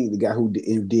even if you think the guy who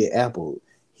did Apple,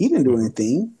 he didn't do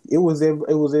anything. It was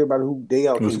everybody who they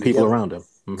all came people together around him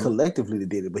collectively that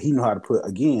did it. But he know how to put,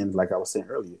 again, like I was saying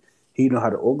earlier, he know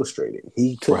how to orchestrate it.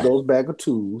 He took those bag of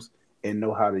tools and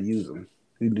know how to use them.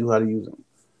 He knew how to use them.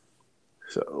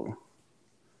 So,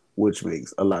 which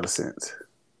makes a lot of sense.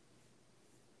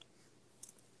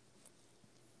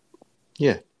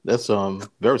 Yeah, that's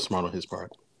very smart on his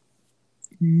part.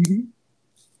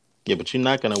 Yeah, but you're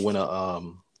not gonna win a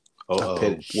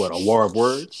war of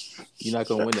words. You're not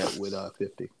gonna win that with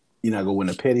 50. You're not gonna win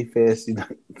a petty fest.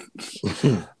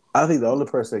 I think the only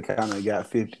person that kind of got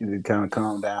 50 to kind of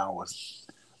calm down was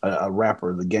a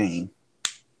rapper, The Game.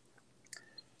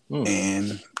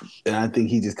 And I think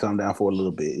he just calmed down for a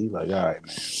little bit. He's like, all right,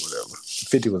 man, whatever.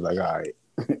 50 was like, all right.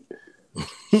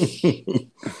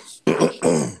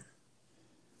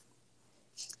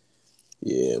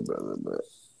 Yeah, brother, but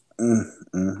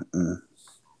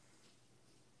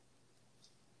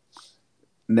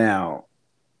Now,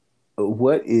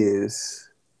 what is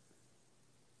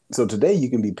so today you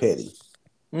can be petty.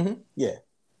 Yeah.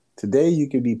 Today you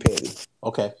can be petty.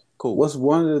 Okay, cool. What's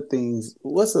one of the things,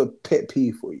 what's a pet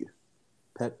peeve for you?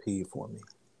 Pet peeve for me.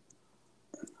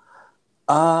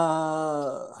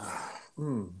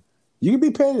 You can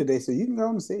be petty today, so you can go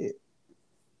and say it.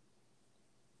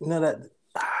 No, that.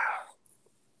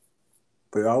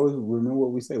 But always remember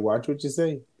what we say. Watch what you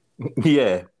say.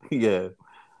 Yeah.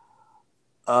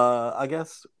 I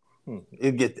guess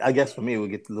I guess for me it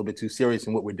would get a little bit too serious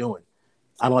in what we're doing.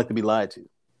 I don't like to be lied to,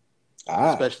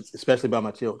 especially by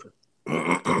my children.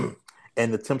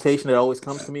 And the temptation that always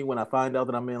comes to me when I find out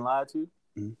that I'm being lied to,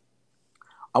 I'm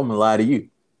gonna lie to you.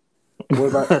 What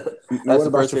about that's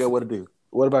the first thing I want to do.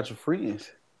 What about your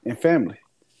friends and family?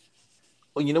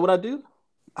 Well, you know what I do?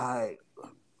 I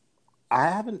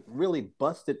haven't really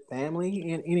busted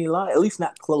family in any lie, at least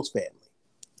not close family.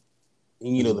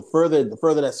 And the further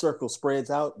that circle spreads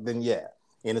out, then yeah.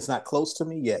 And it's not close to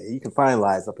me, yeah, you can find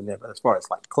lies up in there. But as far as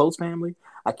like close family,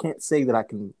 I can't say that I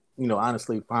can,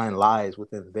 honestly find lies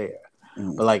within there.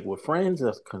 But like with friends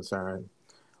are concerned,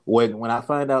 when I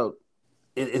find out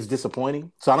it's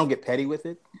disappointing, so I don't get petty with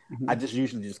it. I just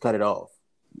usually just cut it off.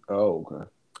 Oh, okay.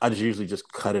 I just usually just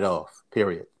cut it off.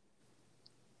 Period.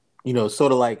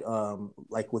 Sort of like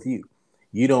with you.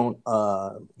 You don't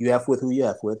you F with who you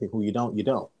F with, and who you don't, you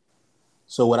don't.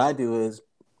 So what I do is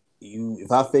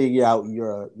if I figure out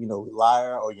you're a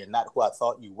liar or you're not who I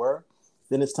thought you were,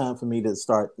 then it's time for me to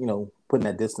start, putting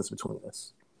that distance between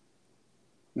us.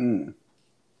 And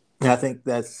I think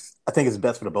it's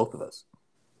best for the both of us.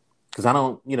 Because I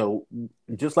don't,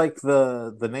 just like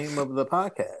the name of the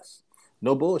podcast,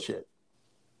 no bullshit.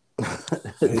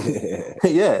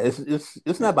 Yeah,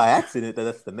 it's not by accident that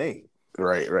that's the name.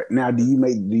 Right. Now, do you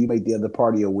make the other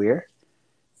party aware?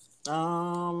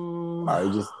 Or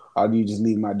do you just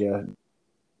leave them out there?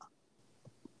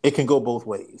 It can go both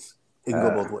ways. It can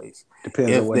go both ways.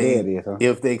 Depends on what day it is, huh?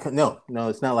 If they no,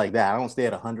 it's not like that. I don't stay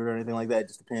at 100 or anything like that. It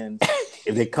just depends.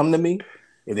 If they come to me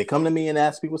and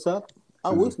ask me what's up,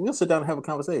 we'll sit down and have a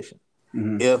conversation.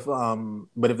 Mm-hmm.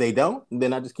 But if they don't,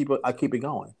 then I keep it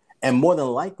going. And more than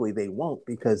likely they won't,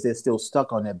 because they're still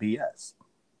stuck on that BS.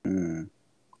 Mm.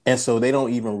 And so they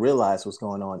don't even realize what's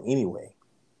going on anyway.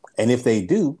 And if they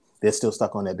do, they're still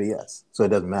stuck on that BS. So it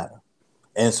doesn't matter.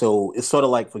 And so it's sort of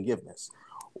like forgiveness.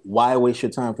 Why waste your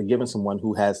time forgiving someone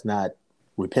who has not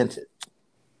repented?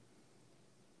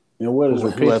 What is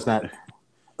repentance?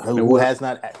 Who has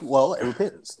not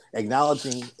repentance.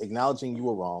 Acknowledging you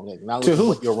were wrong, acknowledging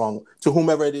what you're wrong, to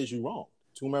whomever it is you wrong,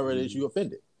 to whomever it is you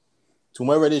offended, to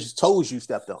whomever it is told you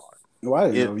stepped on. Well,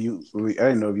 I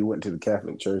didn't know if you went to the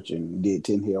Catholic Church and did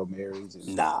 10 Hail Marys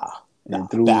and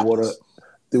threw water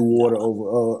over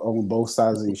on both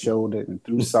sides of your shoulder and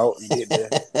threw salt and did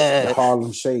the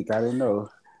Harlem Shake. I didn't know.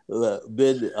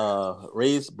 Been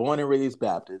born and raised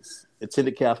Baptist,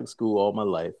 attended Catholic school all my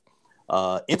life.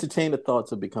 Entertained the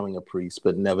thoughts of becoming a priest,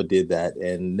 but never did that,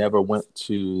 and never went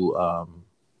to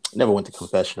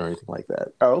confession or anything like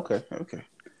that. Oh, okay.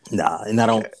 Nah, and I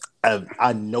don't.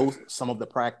 I know some of the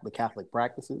Catholic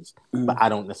practices, but I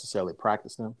don't necessarily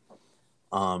practice them.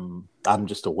 I'm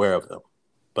just aware of them.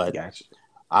 But gotcha.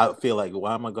 I feel like,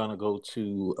 why am I going to go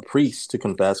to a priest to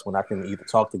confess when I can either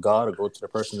talk to God or go to the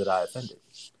person that I offended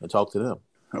and talk to them?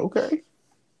 Okay.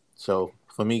 So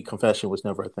for me, confession was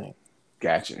never a thing.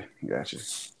 Gotcha.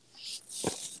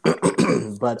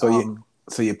 But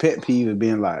so your pet peeve is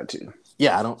being lied to.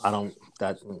 Yeah, I don't.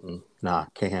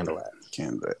 Can't handle that.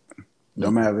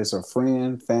 No matter if it's a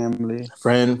friend, family,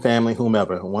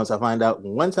 whomever. Once I find out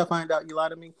you lie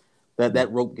to me,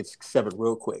 that rope gets severed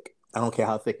real quick. I don't care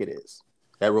how thick it is.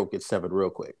 That rope gets severed real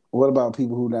quick. What about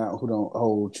people who don't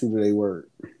hold true to their word?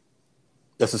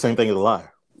 That's the same thing as a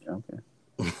liar. Okay.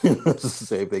 That's the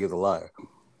same thing as a liar.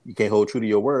 You can't hold true to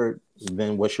your word,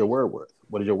 then what's your word worth?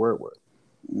 What is your word worth?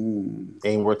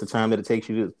 Ain't worth the time that it takes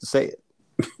you to say it.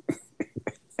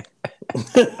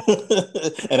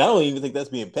 And I don't even think that's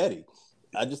being petty.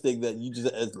 I just think that you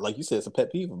just, like you said, it's a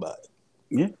pet peeve about it.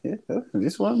 Yeah. I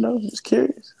just want to know. Just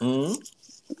curious. Mm-hmm.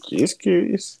 Just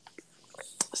curious.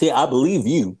 See, I believe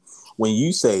you when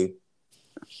you say,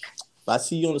 if I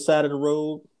see you on the side of the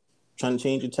road trying to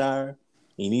change your tire and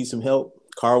you need some help,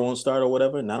 car won't start or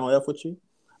whatever, and I don't F with you,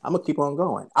 I'm going to keep on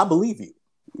going. I believe you.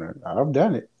 I've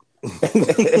done it.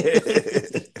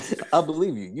 I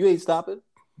believe you. You ain't stopping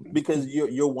because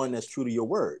you're one that's true to your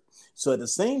word. So at the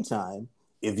same time,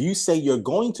 if you say you're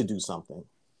going to do something,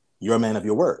 you're a man of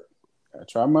your word. I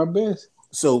try my best.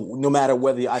 So no matter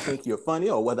whether I think you're funny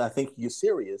or whether I think you're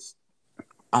serious,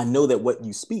 I know that what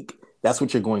you speak, that's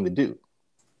what you're going to do.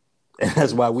 And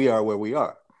that's why we are where we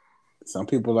are. Some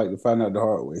people like to find out the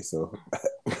hard way, so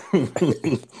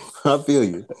I feel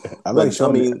you.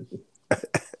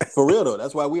 For real though,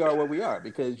 that's why we are where we are,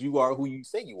 because you are who you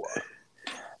say you are.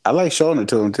 I like showing it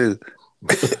to them too.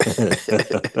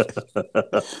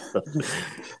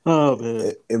 Oh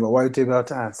man! And my wife tells me all the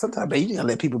time, sometimes, man, you gotta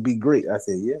let people be great. I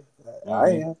said, yeah, I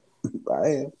am.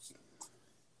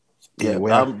 Yeah,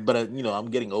 but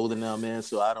I'm getting older now, man.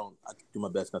 So I do my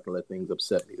best not to let things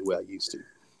upset me the way I used to.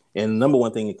 And the number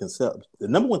one thing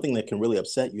that can really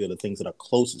upset you are the things that are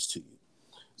closest to you.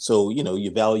 So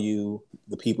you value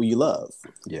the people you love.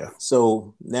 Yeah.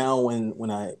 So now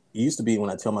when I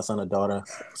tell my son or daughter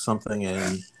something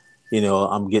and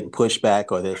I'm getting pushback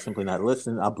or they're simply not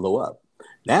listening, I blow up.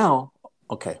 Now,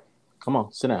 okay, come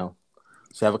on, sit down.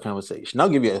 Let's have a conversation. I'll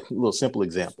give you a little simple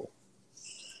example.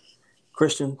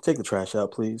 Christian, take the trash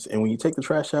out, please. And when you take the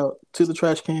trash out to the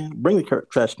trash can, bring the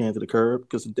trash can to the curb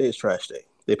because today is trash day.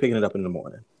 They're picking it up in the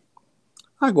morning.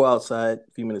 I go outside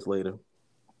a few minutes later.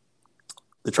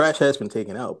 The trash has been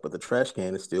taken out, but the trash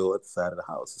can is still at the side of the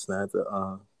house. It's not at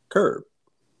the curb.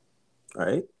 All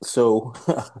right. So,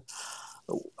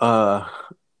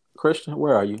 Christian,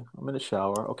 where are you? I'm in the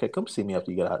shower. Okay, come see me after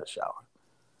you get out of the shower.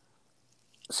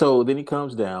 So then he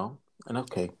comes down and,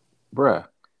 okay, bruh,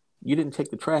 you didn't take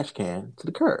the trash can to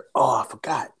the curb. Oh, I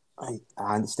forgot. I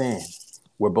understand.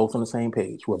 We're both on the same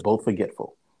page. We're both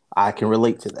forgetful. I can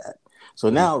relate to that. So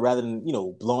now, rather than,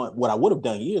 blowing, what I would have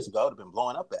done years ago, I would have been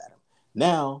blowing up at him.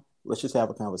 Now, let's just have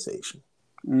a conversation.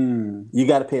 You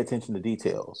got to pay attention to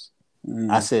details.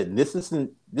 I said, this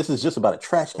is just about a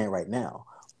trash can right now.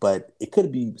 but it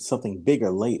could be something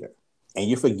bigger later. And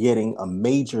you're forgetting a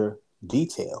major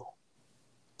detail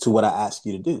to what I asked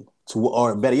you to do,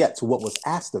 or better yet, to what was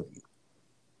asked of you.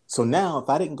 So now, if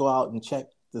I didn't go out and check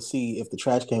to see if the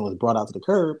trash can was brought out to the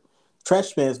curb, the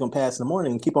trash man is going to pass in the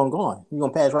morning and keep on going. You're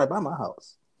going to pass right by my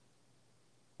house.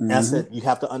 And I said, you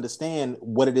have to understand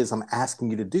what it is I'm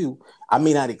asking you to do. I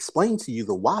may not explain to you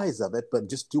the whys of it, but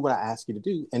just do what I ask you to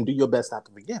do and do your best not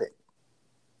to forget it.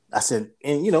 I said,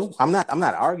 and I'm not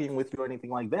arguing with you or anything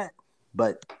like that,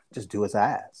 but just do as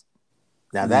I ask.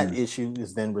 Now that issue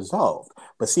is then resolved.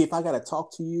 But see, if I got to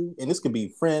talk to you, and this could be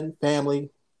friend, family,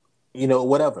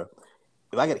 whatever.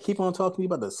 If I got to keep on talking to you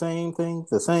about the same thing,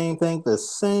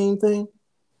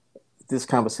 this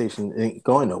conversation ain't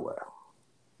going nowhere.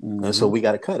 And so we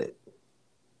got to cut it.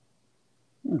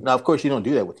 Now, of course, you don't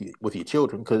do that with your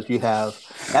children because you have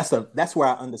that's where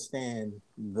I understand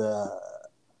the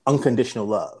unconditional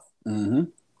love.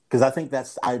 Because I think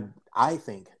that's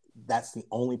the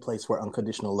only place where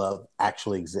unconditional love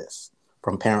actually exists,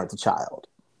 from parent to child.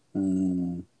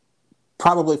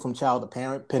 Probably from child to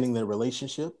parent, pending their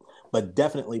relationship, but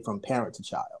definitely from parent to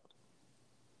child.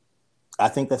 I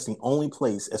think that's the only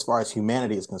place, as far as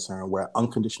humanity is concerned, where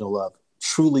unconditional love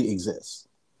truly exists.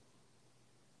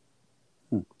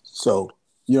 So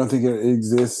you don't think it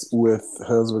exists with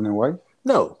husband and wife?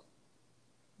 No.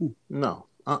 No.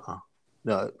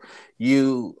 No.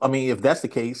 If that's the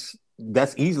case,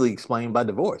 that's easily explained by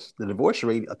divorce. The divorce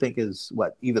rate, I think, is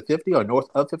either 50 or north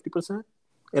of 50%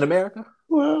 in America.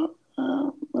 Well,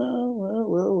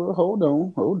 hold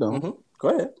on. Go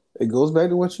ahead. It goes back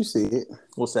to what you said.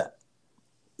 What's that?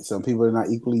 Some people are not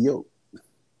equally yoked.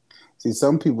 See,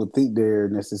 some people think they're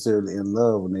necessarily in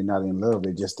love when they're not in love.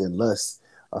 They're just in lust.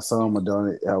 Or some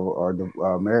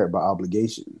are married by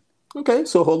obligation. Okay,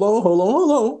 so hold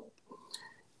on.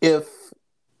 If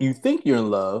you think you're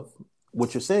in love,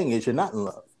 what you're saying is you're not in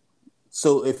love.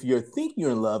 So if you think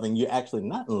you're in love and you're actually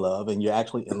not in love and you're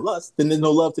actually in lust, then there's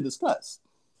no love to discuss.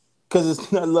 Because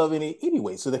it's not love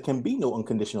anyway. So there can be no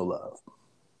unconditional love.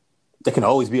 There can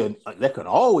always be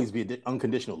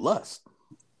unconditional lust.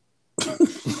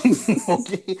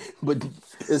 Okay, but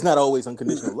it's not always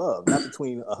unconditional love, not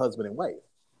between a husband and wife.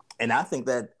 And I think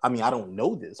that, I don't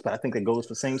know this, but I think that goes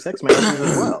for same-sex marriages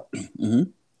as well.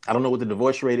 I don't know what the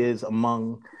divorce rate is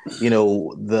among,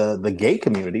 the gay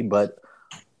community, but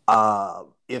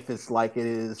if it's like it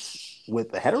is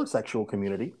with the heterosexual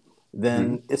community,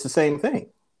 then it's the same thing.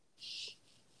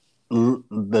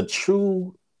 The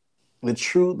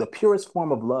purest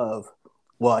form of love,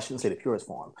 well, I shouldn't say the purest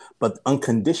form, but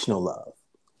unconditional love,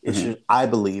 I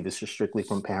believe, is just strictly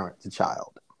from parent to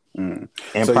child. And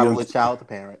so probably child to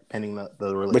parent, pending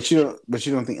the relationship. But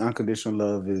you don't think unconditional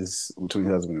love is between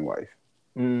husband and wife?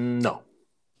 No.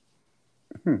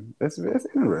 That's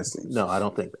interesting. No, I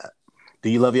don't think that. Do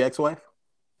you love your ex-wife?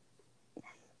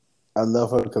 I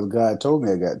love her because God told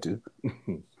me I got to.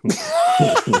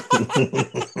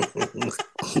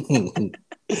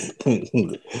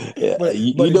 But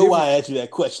you know why I asked you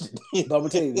that question. But I'm gonna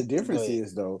tell you the difference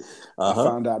is though. I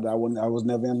found out that I was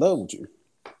never in love with you.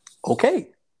 Okay.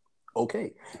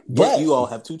 But you all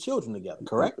have 2 children together,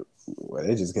 correct? Well,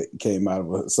 it just came out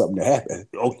of something that happened.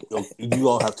 Okay. You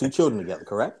all have 2 children together,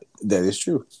 correct? That is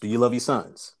true. Do you love your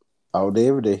sons? All day,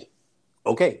 every day.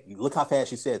 Okay. Look how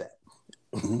fast you said that.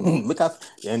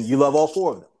 And you love all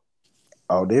 4 of them.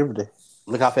 All day, every day.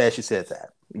 Look how fast you said that.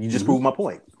 You just proved my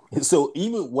point. So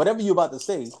even whatever you're about to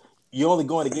say, you're only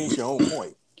going against your own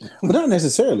point. But not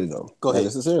necessarily, though. Go ahead.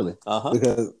 Not necessarily.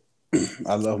 Because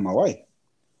I love my wife.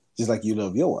 Just like you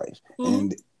love your wife.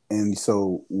 And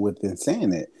so within saying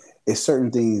that, it's certain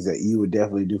things that you would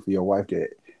definitely do for your wife that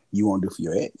you won't do for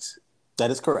your ex. That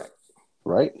is correct.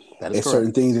 Right? That is correct.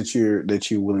 Certain things that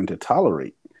you're willing to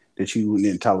tolerate that you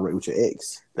wouldn't tolerate with your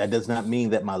ex. That does not mean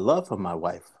that my love for my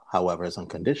wife, however, is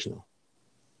unconditional.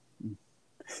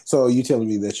 So you telling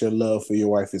me that your love for your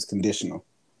wife is conditional?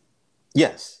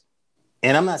 Yes.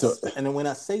 And I'm not and then when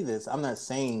I say this, I'm not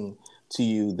saying to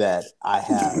you that I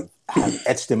have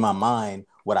etched in my mind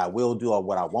what I will do or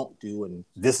what I won't do, and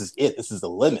this is it. This is the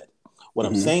limit. What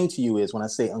I'm saying to you is when I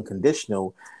say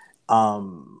unconditional,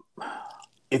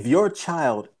 if your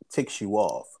child ticks you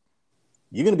off,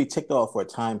 you're going to be ticked off for a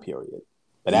time period.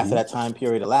 But after that time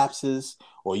period elapses,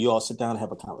 or you all sit down and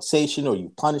have a conversation, or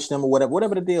you punish them, or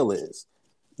whatever the deal is,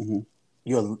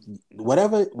 you're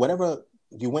whatever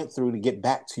you went through to get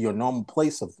back to your normal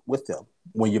place with them,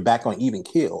 when you're back on even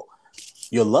keel,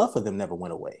 your love for them never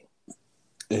went away.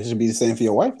 It should be the same for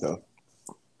your wife, though.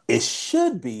 It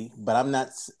should be, but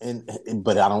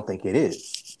but I don't think it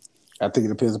is. I think it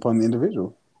depends upon the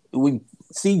individual.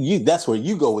 See, that's where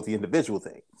you go with the individual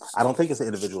thing. I don't think it's an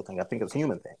individual thing. I think it's a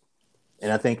human thing.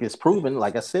 And I think it's proven,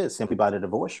 like I said, simply by the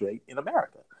divorce rate in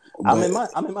America. I'm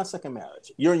in my second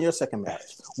marriage. You're in your second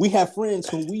marriage. We have friends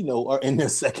who we know are in their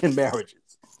second marriages.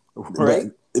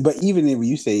 Right? But even if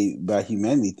you say by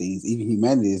humanity things, even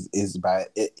humanity is by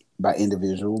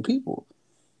individual people.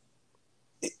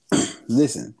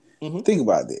 Listen, think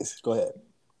about this. Go ahead.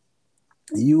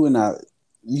 You and I,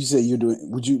 you say you're doing.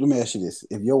 Let me ask you this: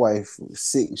 if your wife was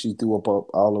sick and she threw up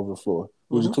all over the floor,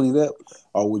 would you clean it up,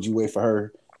 or would you wait for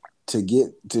her to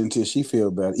get until she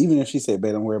feel better? Even if she said,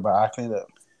 "Babe, don't worry about it, I'll clean it up."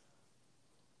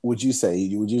 Would you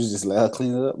just let her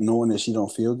clean it up, knowing that she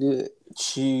don't feel good?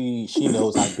 She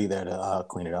knows I'd be there to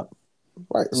clean it up.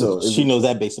 Right. So she knows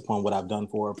that based upon what I've done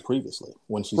for her previously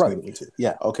when she's needed me to.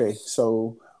 Yeah. Okay.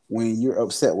 So when you're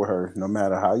upset with her, no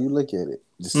matter how you look at it,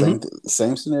 the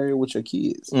same scenario with your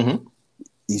kids,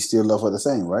 you still love her the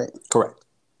same, right? Correct.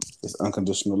 It's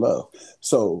unconditional love.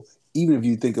 So even if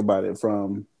you think about it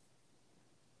from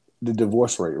the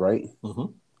divorce rate, right?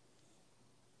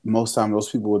 Most time those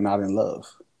people were not in love.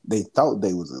 They thought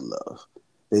they was in love.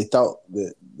 They thought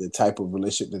that the type of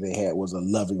relationship that they had was a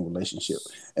loving relationship.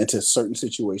 Until certain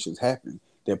situations happened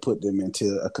that put them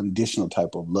into a conditional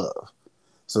type of love.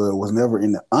 So it was never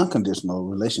in the unconditional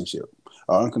relationship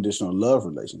or unconditional love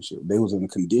relationship. They was in the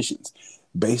conditions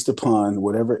based upon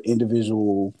whatever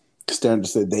individual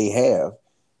standards that they have.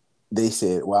 They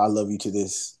said, well, I love you to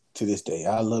this day.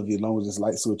 I love you as long as this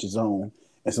light switch is on.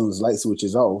 As soon as the light switch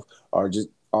is off,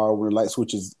 or when the light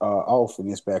switches off and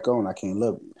it's back on, I can't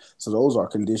love you. So those are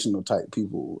conditional type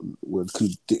people with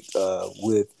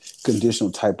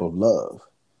conditional type of love.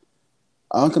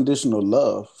 Unconditional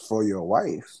love for your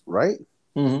wife, right?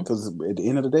 Because at the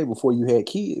end of the day, before you had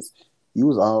kids, you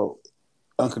was all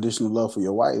unconditional love for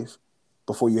your wife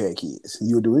before you had kids.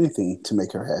 You would do anything to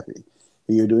make her happy.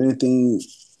 You would do anything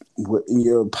in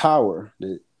your power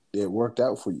that worked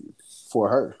out for you, for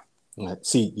her.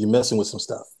 See, you're messing with some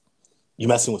stuff.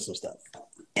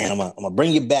 And I'm gonna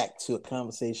bring you back to a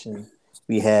conversation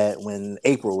we had when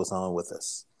April was on with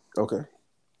us. Okay.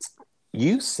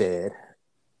 You said,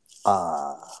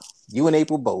 you and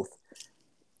April both,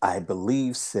 I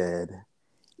believe, said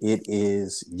it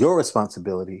is your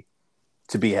responsibility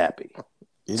to be happy,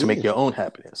 to make your own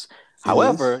happiness.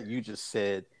 However, you just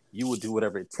said you would do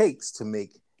whatever it takes to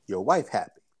make your wife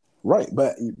happy. Right,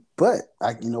 but you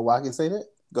know why I can say that?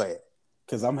 Go ahead.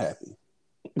 Because I'm happy.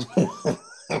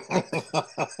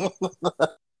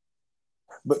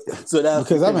 But so now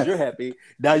because you're happy,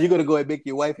 now you're gonna go and make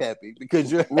your wife happy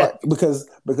because you're right. Because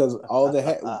all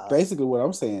the basically what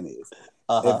I'm saying is,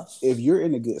 if you're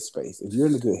in a good space, if you're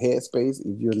in a good headspace,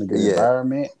 if you're in a good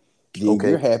environment, then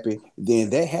you're happy. Then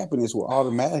that happiness will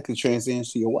automatically transcend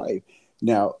to your wife.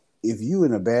 Now, if you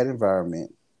in a bad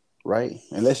environment, right,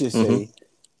 and let's just say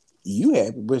you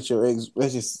happy, but your ex,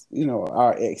 let's just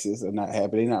our exes are not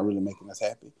happy. They're not really making us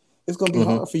happy. It's going to be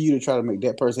hard for you to try to make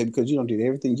that person happy because you don't do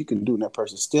everything you can do and that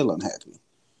person's still unhappy.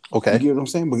 Okay. You get what I'm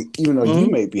saying? But even though you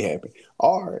may be happy,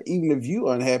 or even if you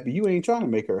unhappy, you ain't trying to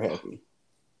make her happy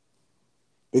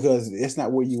because it's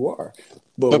not where you are.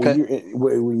 But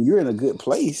when you're in a good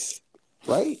place,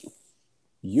 right?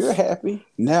 You're happy.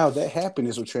 Now that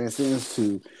happiness will transcend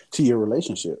to your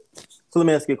relationship. So let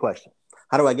me ask you a question.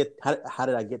 How did I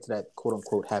get to that quote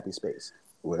unquote happy space?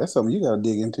 Well, that's something you got to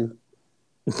dig into.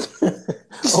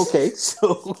 Okay,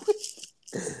 so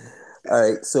all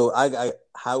right, so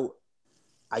how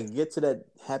I get to that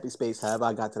happy space, however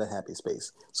I got to that happy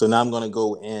space. So now I'm gonna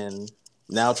go and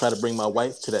now try to bring my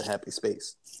wife to that happy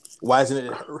space. Why isn't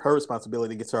it her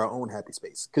responsibility to get to our own happy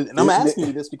space? And I'm asking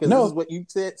you this because this is what you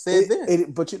said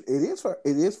then. But it is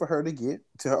for her to get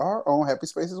to our own happy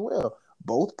space as well.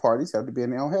 Both parties have to be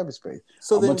in their own happy space.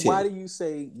 So then why do you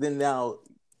say then now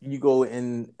you go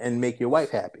and make your wife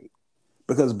happy?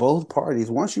 Because both parties,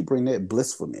 once you bring that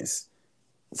blissfulness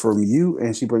from you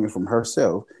and she brings it from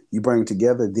herself, you bring it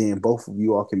together, then both of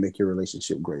you all can make your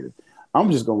relationship greater. I'm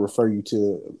just going to refer you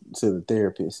to the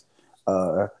therapist.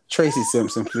 Tracy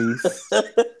Simpson, please.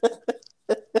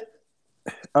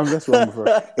 That's what I'm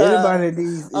referring. Anybody that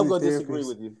needs I'm going to disagree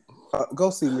with you. Go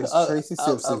see Miss Tracy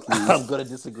Simpson, please. I'm going to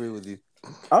disagree with you.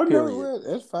 Oh, no,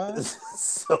 that's fine.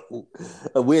 So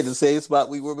we're in the same spot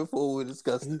we were before we were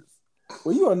discussing.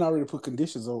 Well, you are not ready to put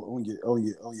conditions on your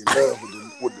love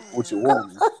with your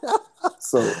woman.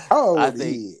 So I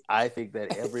think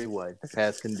that everyone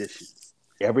has conditions.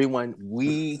 Everyone,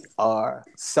 we are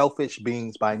selfish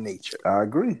beings by nature. I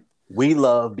agree. We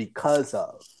love because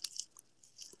of.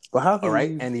 But how can all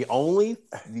right? And the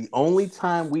only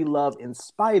time we love in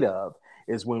spite of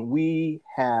is when we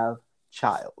have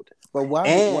child. But why?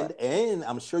 And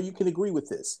I'm sure you can agree with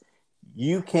this.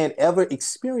 You can't ever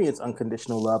experience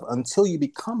unconditional love until you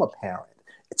become a parent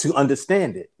to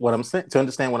understand it. What I'm saying, to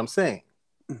understand what I'm saying.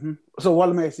 Mm-hmm. So,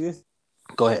 let me ask you this: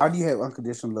 Go ahead. how do you have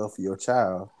unconditional love for your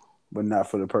child, but not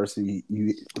for the person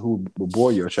you who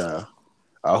bore your child,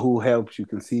 or who helped you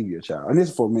conceive your child? And this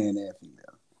is for man and female.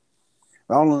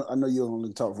 I know you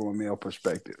only talk from a male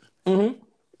perspective. Mm-hmm.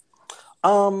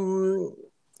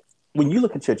 When you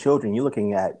look at your children, you're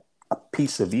looking at a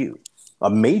piece of you, a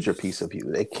major piece of you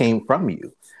that came from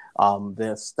you.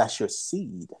 That's your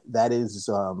seed. That is,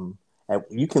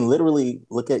 you can literally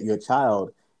look at your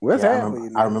child. Well, that's half.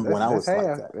 I remember when I was half.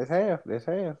 like that. That's half. That's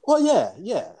half. Well,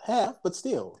 yeah, half, but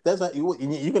still, you're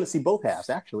going to see both halves.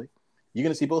 Actually, you're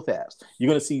going to see both halves. You're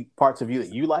going to see parts of you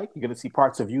that you like. You're going to see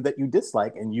parts of you that you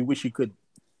dislike, and you wish you could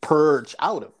purge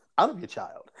out of your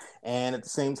child. And at the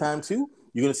same time, too,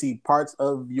 you're going to see parts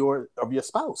of your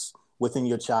spouse within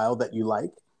your child that you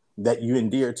like, that you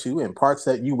endear to, and parts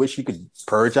that you wish you could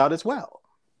purge out as well.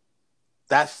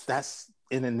 That's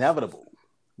an inevitable.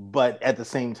 But at the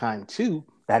same time, too,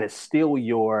 that is still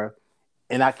your,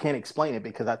 and I can't explain it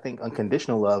because I think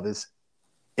unconditional love is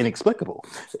inexplicable.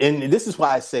 And this is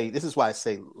why I say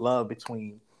love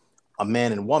between a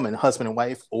man and woman, husband and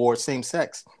wife, or same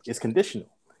sex is conditional.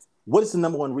 What is the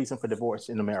number one reason for divorce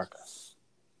in America?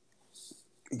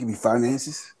 It could be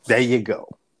finances. There you go.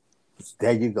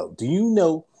 Do you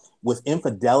know with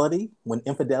infidelity, when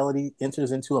infidelity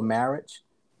enters into a marriage,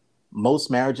 most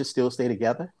marriages still stay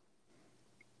together?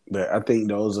 But I think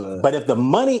those are. But if the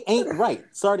money ain't right,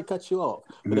 sorry to cut you off,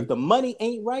 but if the money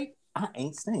ain't right, I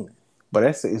ain't staying. But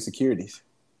that's the insecurities.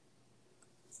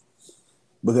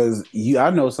 Because I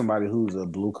know somebody who's a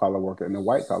blue collar worker and a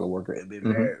white collar worker and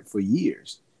been married for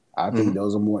years. I think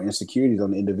those are more insecurities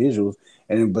on the individuals.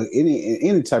 But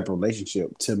any type of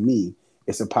relationship, to me,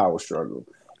 it's a power struggle.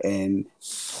 And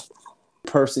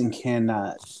person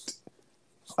cannot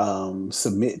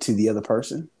submit to the other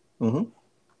person,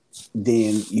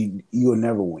 then you'll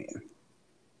never win.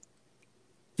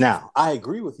 Now, I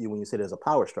agree with you when you say there's a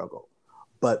power struggle.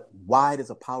 But why does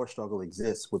a power struggle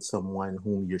exist with someone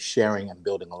whom you're sharing and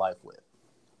building a life with?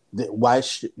 Why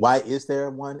is there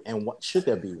one, and what should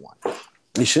there be one?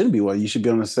 It shouldn't be one. You should be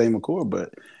on the same accord.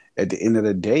 But at the end of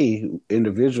the day,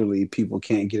 individually, people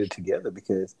can't get it together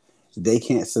because they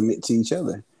can't submit to each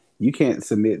other. You can't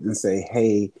submit and say,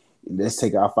 "Hey, let's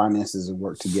take our finances and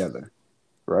work together,"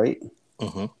 right?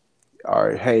 Mm-hmm.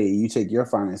 Or, "Hey, you take your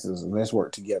finances and let's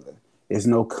work together." There's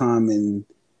no common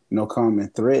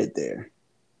thread there.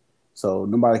 So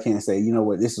nobody can say, "You know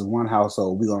what, this is one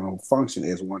household. We're going to function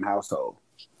as one household."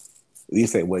 You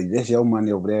say, "Well, that's your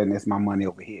money over there and that's my money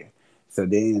over here." So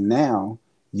then now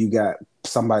you got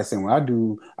somebody saying,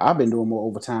 "Well, I've been doing more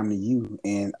overtime than you,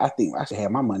 and I think I should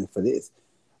have my money for this."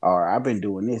 Or I've been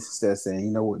doing this, instead of saying,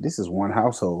 "You know what, this is one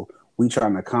household. We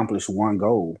trying to accomplish one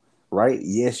goal, right?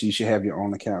 Yes, you should have your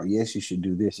own account. Yes, you should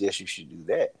do this. Yes, you should do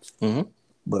that." Mm-hmm.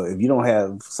 But if you don't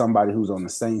have somebody who's on the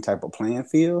same type of playing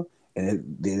field,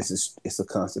 then it's a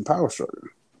constant power struggle.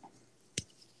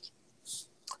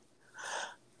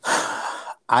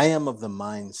 I am of the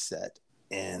mindset,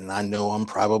 and I know I'm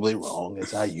probably wrong,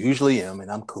 as I usually am, and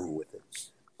I'm cool with it.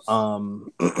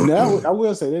 Now, I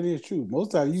will say that is true.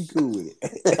 Most times you cool with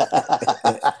it.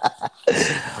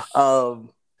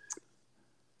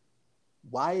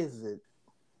 Why is it,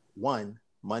 one,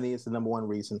 money is the number one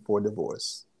reason for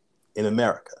divorce in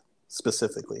America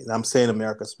specifically? And I'm saying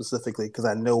America specifically because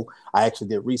I know I actually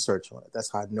did research on it.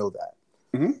 That's how I know that.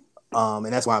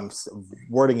 And that's why I'm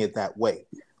wording it that way.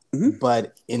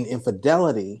 But in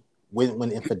infidelity, when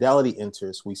infidelity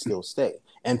enters, we still stay.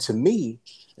 And to me,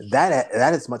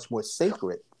 that is much more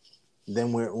sacred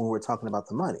than when we're talking about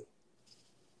the money.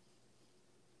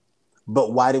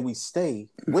 But why do we stay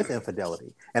with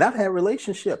infidelity? And I've had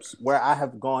relationships where I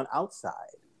have gone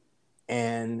outside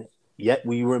and yet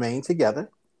we remain together.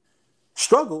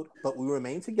 Struggled, but we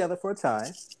remain together for a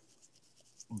time.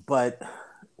 But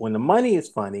when the money is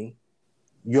funny,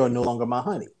 you're no longer my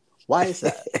honey. Why is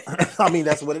that? I mean,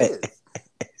 that's what it is.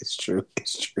 It's true.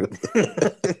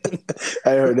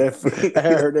 I heard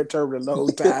that term a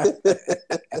long time.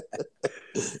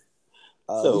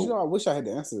 I wish I had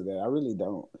the answer to that. I really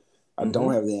don't. I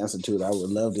don't have the answer to it. I would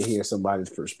love to hear somebody's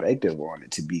perspective on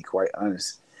it, to be quite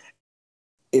honest.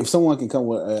 If someone can come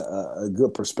with a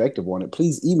good perspective on it,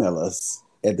 please email us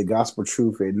at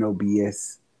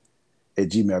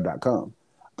thegospeltruth@nobs@gmail.com.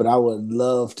 But I would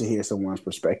love to hear someone's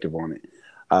perspective on it.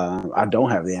 I don't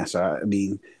have the answer. I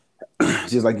mean,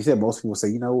 just like you said, most people say,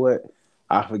 "You know what?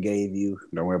 I forgave you.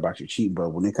 Don't worry about your cheating." But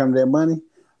when it comes to that money,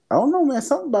 I don't know, man.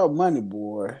 Something about money,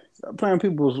 boy. Stop playing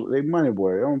people's they money,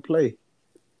 boy. They don't play.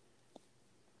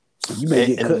 You may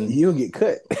get cut. And You'll get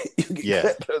cut. You get yeah,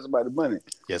 cut because about the money.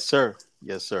 yes, sir.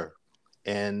 Yes, sir.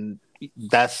 And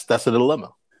that's a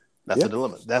dilemma. That's Yeah, a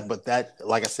dilemma. That,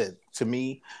 like I said, to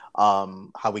me,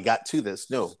 how we got to this,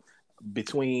 no,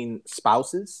 between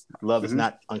spouses, love is hmm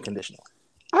not unconditional.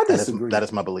 I That disagree.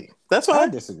 is my belief. That's I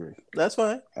fine. disagree. That's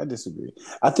fine. I disagree.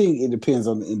 I think it depends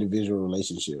on the individual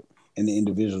relationship and the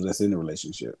individual that's in the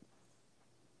relationship,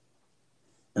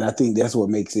 and I think that's what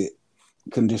makes it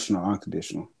conditional,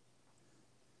 unconditional.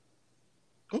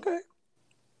 Okay.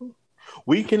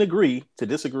 We can agree to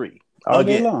disagree. All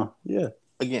day Again. long. Yeah,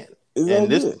 Again. it's all And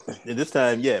good. this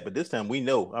time, yeah, but this time we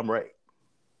know I'm right.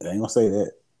 I ain't gonna say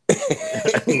that.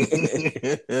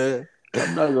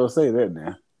 I'm not gonna say that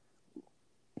now.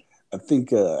 I think,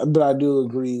 but I do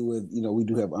agree with we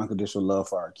do have unconditional love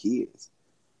for our kids,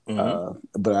 Hmm.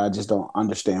 but I just don't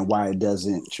understand why it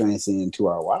doesn't transcend to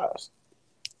our wives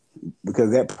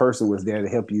because that person was there to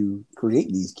help you create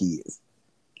these kids.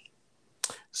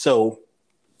 So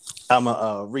I'm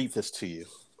gonna read this to you.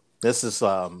 This is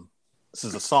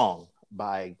a song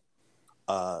by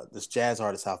this jazz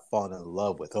artist I've fallen in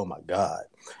love with. Oh my God,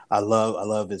 I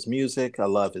love his music. I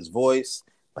love his voice,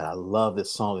 but I love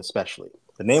this song especially.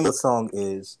 The name of the song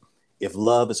is "If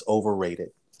Love Is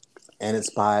Overrated," and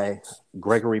it's by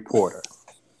Gregory Porter.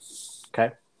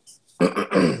 Okay,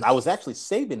 I was actually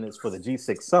saving this for the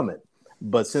G6 summit,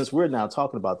 but since we're now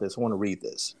talking about this, I want to read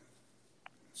this.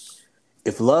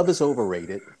 If love is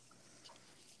overrated,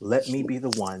 let me be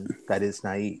the one that is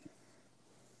naive.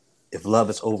 If love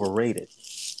is overrated,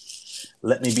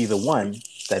 let me be the one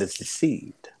that is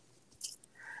deceived.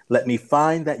 Let me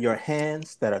find that your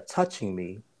hands that are touching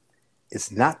me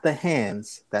is not the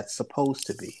hands that's supposed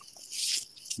to be.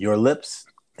 Your lips,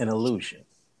 an illusion.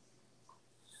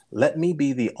 Let me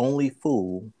be the only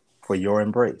fool for your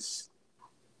embrace.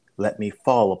 Let me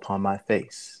fall upon my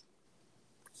face.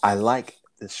 I like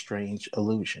this strange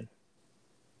illusion.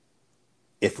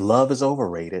 If love is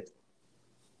overrated,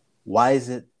 why is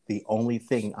it the only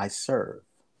thing I serve?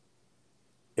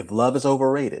 If love is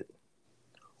overrated,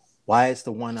 why is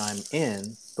the one I'm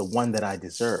in the one that I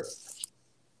deserve?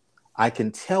 I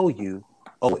can tell you,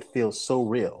 oh, it feels so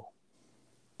real.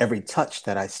 Every touch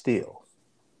that I steal,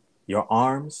 your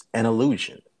arms, an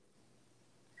illusion.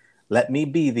 Let me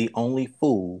be the only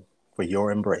fool for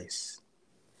your embrace.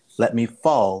 Let me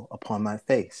fall upon my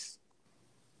face.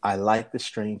 I like the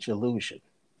strange illusion.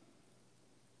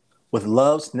 With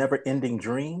love's never ending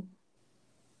dream,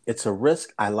 it's a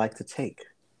risk I like to take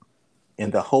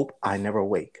in the hope I never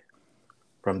wake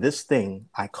from this thing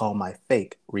I call my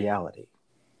fake reality.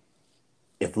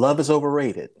 If love is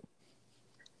overrated,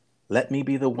 let me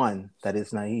be the one that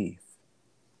is naive.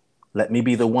 Let me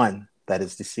be the one that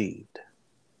is deceived.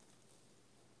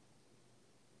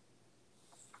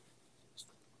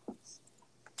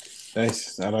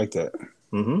 Nice. I like that.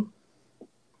 Mm-hmm.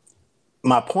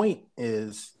 My point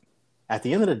is, at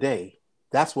the end of the day,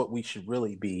 that's what we should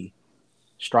really be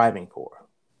striving for.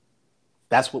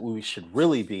 That's what we should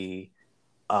really be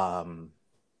um,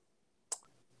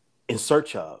 in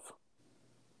search of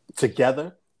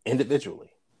together, individually,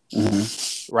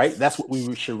 Mm-hmm. right? That's what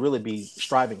we should really be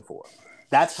striving for.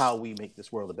 That's how we make this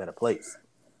world a better place.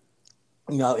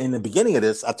 In the beginning of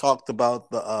this, I talked about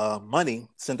the money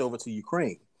sent over to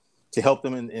Ukraine to help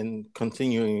them in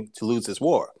continuing to lose this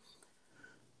war.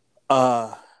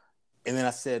 Uh, and then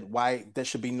I said, why there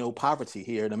should be no poverty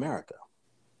here in America.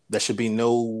 There should be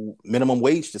no minimum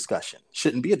wage discussion.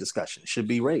 Shouldn't be a discussion. It should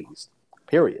be raised.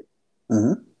 Period.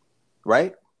 Mm-hmm.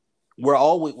 Right? We're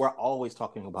always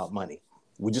talking about money.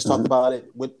 We just talked Mm-hmm. about it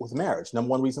with marriage. Number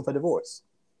one reason for divorce.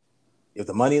 If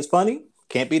the money is funny,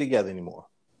 can't be together anymore.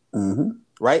 Mm-hmm.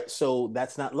 Right? So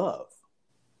that's not love.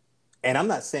 And I'm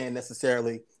not saying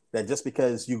necessarily that just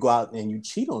because you go out and you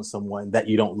cheat on someone that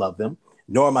you don't love them,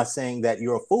 nor am I saying that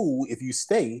you're a fool if you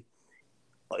stay,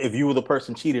 if you were the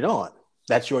person cheated on.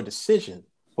 That's your decision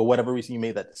for whatever reason you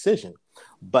made that decision.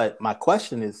 But my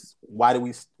question is, why do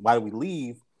we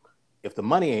leave if the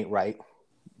money ain't right,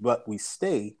 but we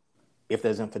stay if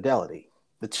there's infidelity?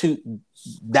 The two,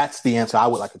 that's the answer I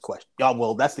would like to question. Yeah,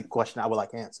 well, that's the question I would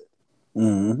like answered.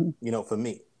 Mm-hmm. For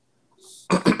me.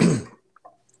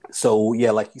 So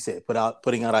yeah, like you said,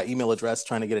 putting out our email address,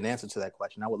 trying to get an answer to that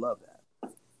question. I would love that.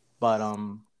 But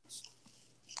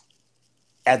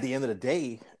at the end of the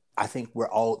day, I think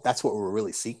that's what we're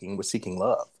really seeking. We're seeking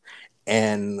love.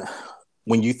 And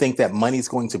when you think that money's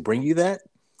going to bring you that,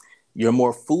 you're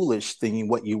more foolish than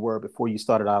what you were before you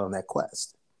started out on that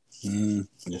quest.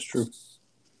 That's true.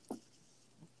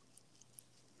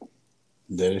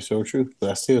 That is so true. But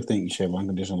I still think you should have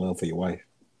unconditional love for your wife.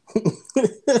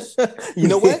 You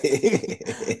know what?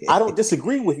 I don't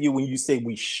disagree with you when you say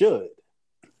we should.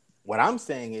 What I'm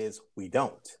saying is we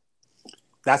don't.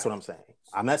 That's what I'm saying.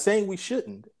 I'm not saying we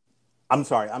shouldn't. I'm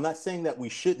sorry. I'm not saying that we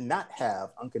should not have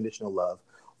unconditional love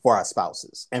for our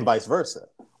spouses and vice versa.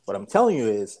 What I'm telling you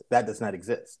is that does not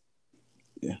exist.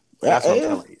 Yeah. That's what I'm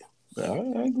telling you.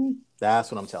 I agree.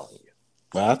 That's what I'm telling you.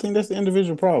 But I think that's the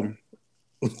individual problem.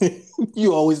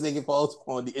 You always think it falls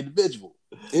on the individual.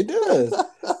 It does.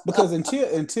 Because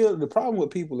until the problem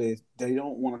with people is they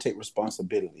don't want to take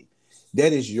responsibility.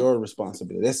 That is your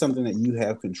responsibility. That's something that you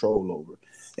have control over.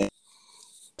 And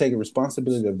taking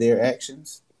responsibility of their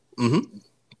actions,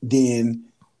 then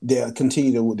they'll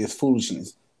continue with this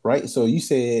foolishness, right? So you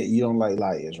said you don't like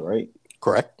liars, right?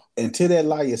 Correct. Until that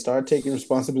liar start taking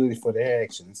responsibility for their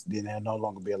actions, then they'll no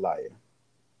longer be a liar,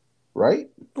 right?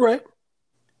 Right.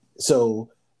 So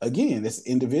again, it's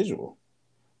individual.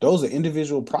 Those are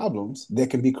individual problems that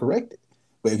can be corrected.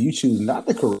 But if you choose not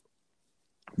to correct,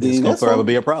 then it's going to forever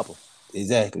be a problem.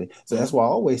 Exactly. So that's why I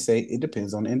always say it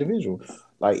depends on the individual.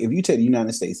 Like if you take the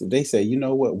United States, if they say, you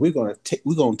know what, we're gonna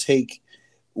take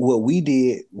what we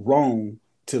did wrong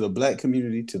to the black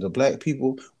community, to the black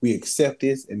people, we accept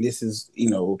this, and this is,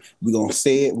 we're gonna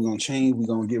say it, we're gonna change, we're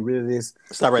gonna get rid of this.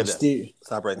 Stop right there.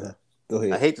 Stop right there. Go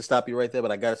ahead. I hate to stop you right there,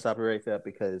 but I gotta stop you right there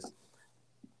because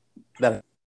I don't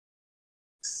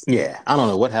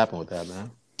know what happened with that,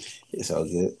 man. It's all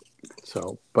good.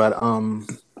 So, but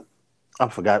I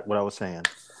forgot what I was saying.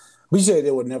 We said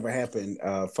it would never happen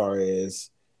as far as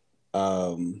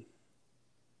the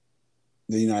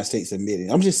United States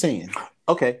admitting. I'm just saying.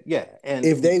 Okay, yeah. And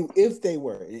if they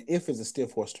were, if it's a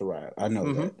stiff horse to ride, I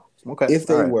know that. Okay. If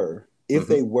they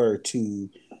were to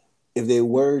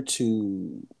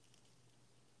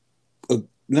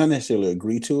not necessarily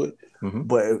agree to it,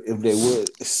 but if they would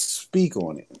speak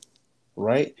on it,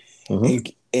 right?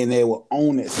 And they will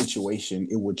own that situation,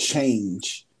 it would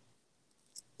change.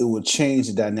 It would change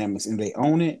the dynamics. And they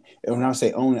own it. And when I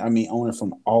say own it, I mean own it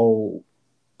from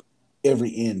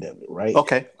every end of it, right?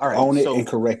 Okay. All right. Own it and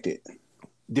correct it.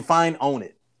 Define own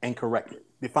it and correct it.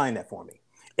 Define that for me.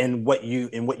 And what you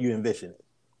envision.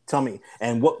 Tell me.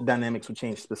 And what dynamics would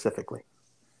change specifically?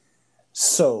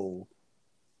 So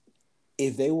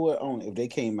if they would own it, if they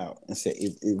came out and said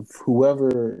if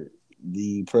whoever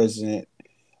the president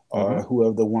or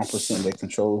whoever the 1% that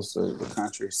controls the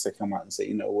country say come out and say,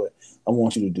 you know what, I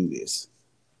want you to do this.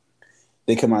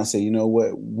 They come out and say, you know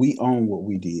what, we own what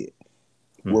we did.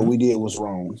 What we did was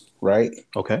wrong, right?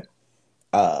 Okay.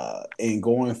 And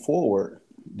going forward,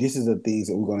 this is the things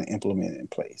that we're going to implement in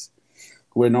place.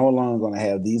 We're no longer going to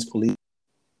have these police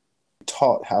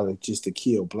taught how to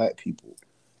kill black people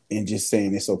and just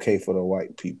saying it's okay for the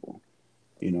white people.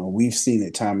 We've seen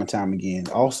it time and time again.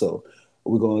 Also,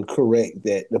 we're going to correct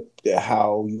that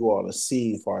how you all are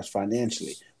seeing as far as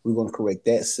financially. We're going to correct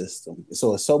that system. So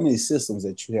there's so many systems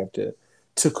that you have to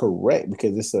correct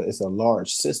because it's a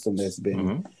large system that's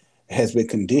been has been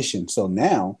conditioned. So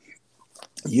now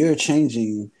you're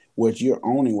changing what you're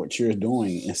owning, what you're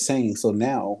doing and saying. So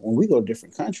now when we go to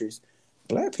different countries,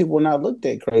 black people are not looked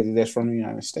at crazy that's from the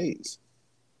United States.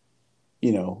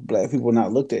 Black people are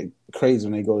not looked at crazy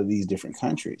when they go to these different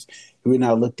countries. We're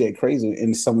not looked at crazy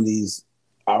in some of these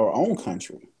our own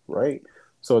country, right?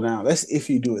 So now that's if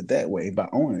you do it that way by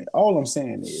owning it. All I'm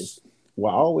saying is, I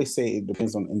always say it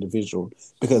depends on the individual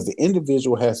because the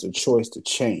individual has the choice to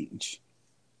change.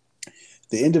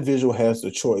 The individual has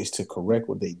the choice to correct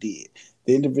what they did.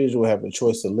 The individual have the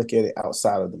choice to look at it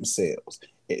outside of themselves.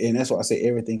 And that's why I say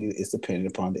everything is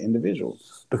dependent upon the individual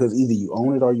because either you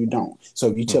own it or you don't. So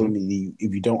if you're telling me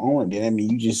if you don't own it, then that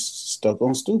means you just stuck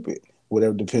on stupid.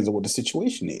 Whatever depends on what the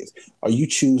situation is. Or you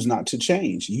choose not to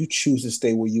change. You choose to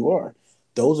stay where you are.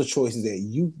 Those are choices that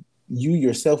you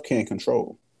yourself can't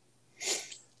control.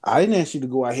 I didn't ask you to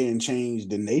go out here and change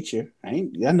the nature. I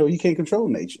know you can't control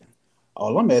nature.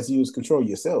 All I'm asking you is control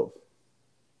yourself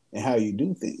and how you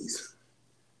do things.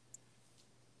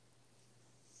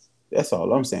 That's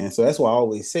all I'm saying. So that's why I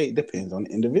always say it depends on the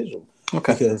individual.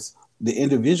 Okay. Because the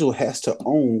individual has to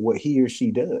own what he or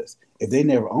she does. If they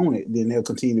never own it, then they'll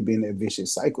continue to be in that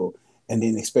vicious cycle and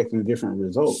then expecting a different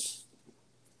result.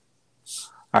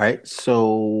 All right.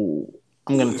 So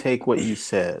I'm going to take what you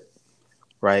said,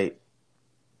 right?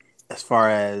 As far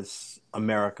as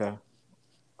America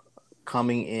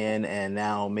coming in and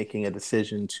now making a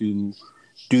decision to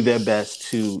do their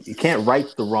best you can't right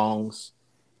the wrongs,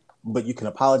 but you can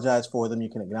apologize for them, you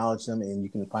can acknowledge them, and you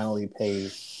can finally pay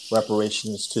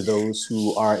reparations to those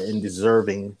who are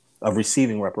deserving of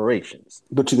receiving reparations.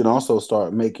 But you can also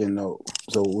start making those.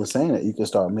 So we're saying that you can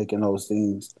start making those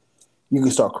things. You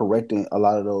can start correcting a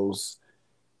lot of those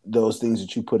things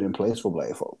that you put in place for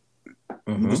Black folk.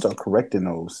 You can start correcting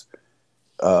those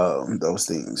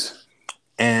things.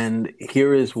 And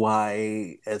here is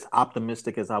why, as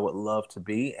optimistic as I would love to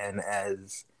be, and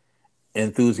as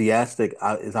enthusiastic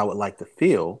as I would like to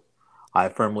feel, I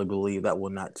firmly believe that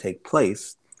will not take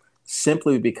place,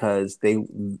 simply because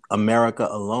America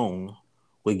alone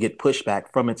would get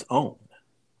pushback from its own.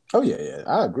 Oh yeah,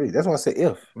 I agree. That's why I say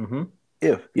if.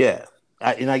 If. Yeah,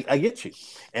 I get you.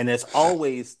 And there's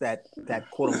always that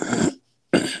quote unquote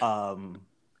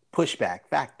pushback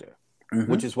factor,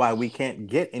 which is why we can't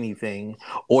get anything,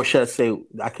 or should I say,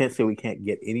 I can't say we can't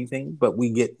get anything, but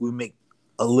we make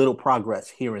a little progress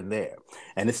here and there.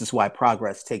 And this is why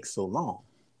progress takes so long,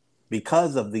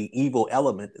 because of the evil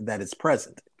element that is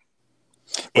present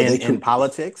in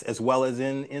politics, as well as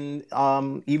in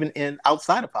even in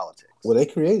outside of politics. Well, they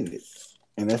created it,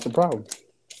 and that's the problem.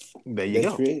 There you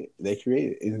go. They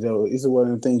created it. And so it's one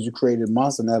of the things, you created a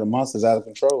monster. Now the monster's out of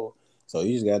control. So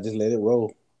you just got to just let it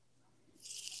roll.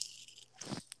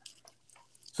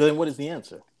 So then what is the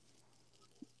answer?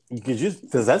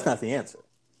 Because that's not the answer.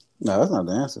 No, that's not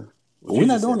the answer. We're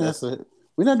not doing the answer.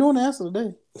 We're not doing the answer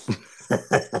today.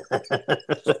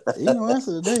 Ain't no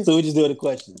answer today. So we're just doing the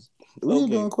questions. We're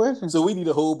just doing questions. So we need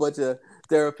a whole bunch of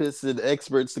therapists and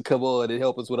experts to come on and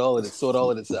help us with all of this, sort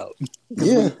all of this out.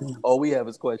 Yeah. All we have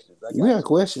is questions. We have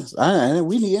questions.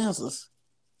 We need answers.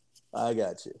 I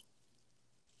got you.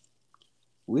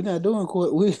 We're not doing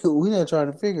we're not trying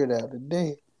to figure it out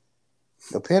today.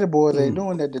 The petty boys ain't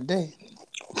doing that today.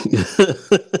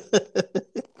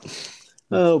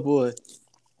 Oh boy.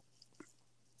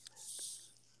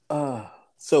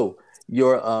 So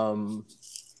your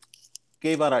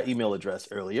gave out our email address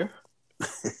earlier.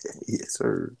 Yes,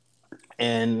 sir.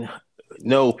 And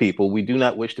no, people, we do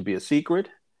not wish to be a secret.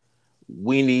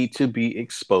 We need to be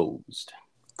exposed.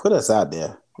 Put us out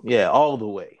there. Yeah, all the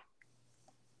way.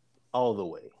 All the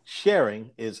way.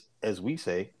 Sharing is, as we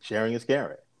say, sharing is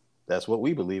caring. That's what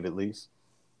we believe, at least.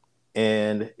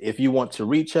 And if you want to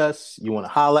reach us, you want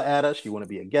to holler at us, you want to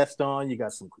be a guest on, you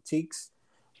got some critiques.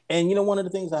 And you know, one of the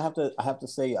things I have to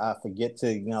say, I forget to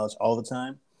acknowledge all the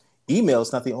time, email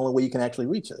is not the only way you can actually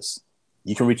reach us.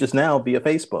 You can reach us now via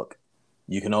Facebook.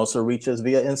 You can also reach us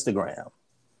via Instagram.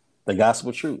 The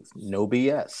Gospel Truth, no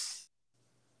BS.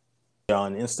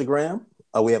 On Instagram,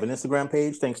 we have an Instagram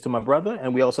page, thanks to my brother,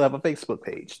 and we also have a Facebook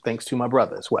page, thanks to my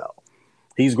brother as well.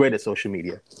 He's great at social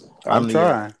media. I'm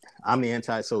trying. I'm the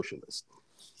anti-socialist.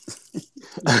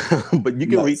 But you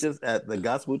can reach us at the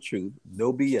Gospel Truth,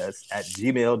 no BS, at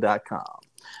gmail.com.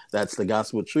 That's the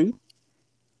Gospel Truth,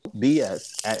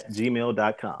 BS at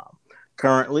gmail.com.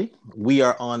 Currently, we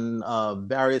are on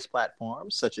various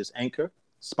platforms such as Anchor,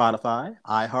 Spotify,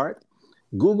 iHeart,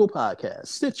 Google Podcasts,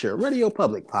 Stitcher, Radio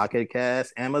Public, Pocket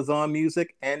Cast, Amazon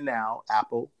Music, and now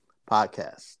Apple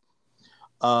Podcasts.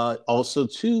 Also,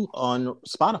 too, on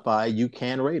Spotify, you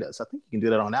can rate us. I think you can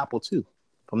do that on Apple, too,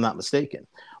 if I'm not mistaken.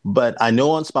 But I know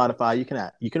on Spotify,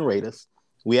 you can rate us.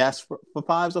 We ask for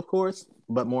 5s, of course,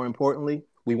 but more importantly,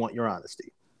 we want your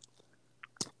honesty.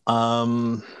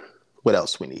 What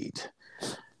else we need?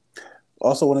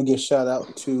 Also want to give shout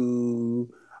out to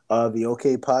the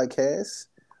OK Podcast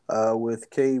with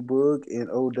K Boog and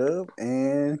O-Dub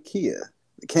and Kia.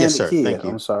 Yes, sir. Kia, thank you.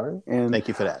 I'm sorry. And thank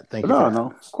you for that.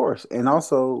 No, of course. And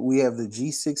also we have the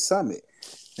G6 Summit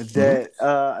that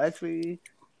actually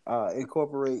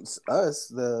incorporates us,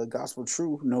 the Gospel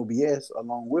Truth, no BS,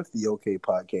 along with the OK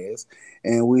Podcast.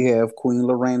 And we have Queen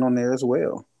Lorraine on there as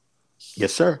well.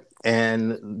 Yes, sir.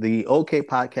 And the OK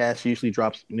Podcast usually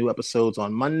drops new episodes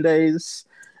on Mondays,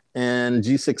 and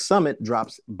G6 Summit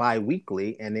drops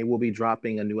bi-weekly, and they will be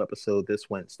dropping a new episode this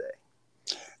Wednesday.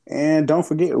 And don't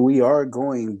forget, we are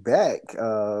going back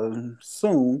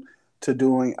soon to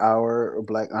doing our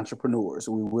Black entrepreneurs.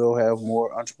 We will have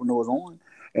more entrepreneurs on.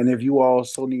 And if you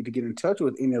also need to get in touch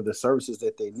with any of the services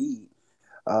that they need,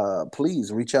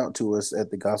 please reach out to us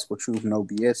at the Gospel Truth No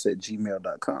BS at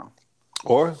gmail.com.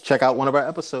 Or check out one of our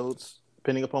episodes,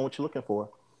 depending upon what you're looking for.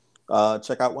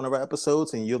 Check out one of our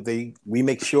episodes, and we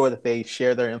make sure that they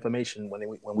share their information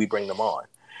when we bring them on.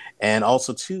 And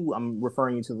also, too, I'm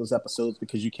referring you to those episodes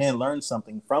because you can learn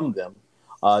something from them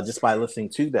just by listening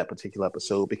to that particular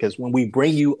episode. Because when we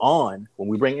bring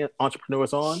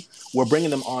entrepreneurs on, we're bringing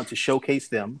them on to showcase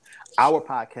them. Our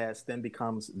podcast then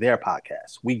becomes their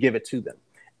podcast. We give it to them.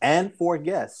 And for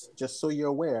guests, just so you're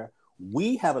aware,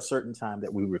 we have a certain time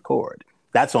that we record.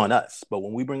 That's on us. But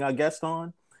when we bring our guests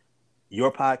on,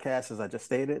 your podcast, as I just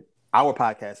stated, our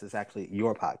podcast is actually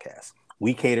your podcast.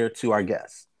 we cater to our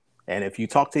guests. And if you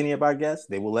talk to any of our guests,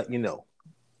 they will let you know.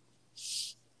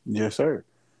 Yes, sir.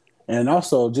 And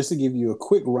also, just to give you a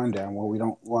quick rundown, we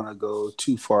don't want to go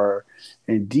too far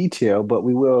in detail, but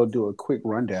we will do a quick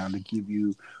rundown to give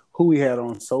you who we had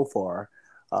on so far.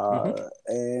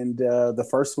 And the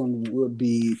first one would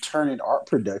be Turning Art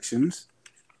Productions.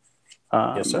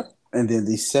 Yes, sir. And then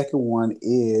the second one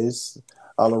is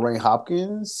Lorraine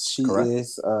Hopkins. She Correct.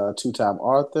 is a two-time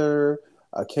author,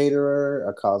 a caterer,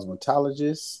 a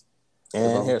cosmetologist,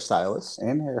 and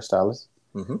hairstylist.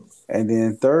 Mm-hmm. And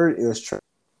then third is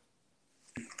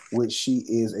which she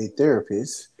is a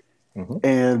therapist. Mm-hmm.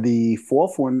 And the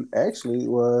fourth one actually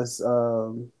was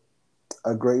a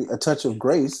touch of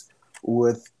grace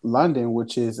with London,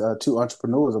 which is two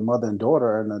entrepreneurs, a mother and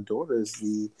daughter, and the daughter is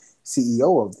the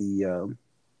CEO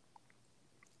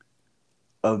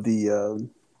of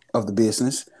the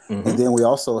business. Mm-hmm. And then we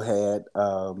also had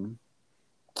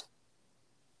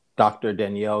Dr.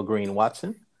 Danielle Green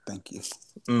Watson. Thank you.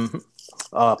 Mm-hmm.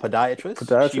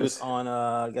 Podiatrist. She was on,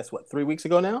 3 weeks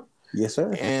ago now? Yes,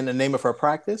 sir. And the name of her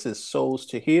practice is Souls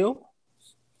to Heal.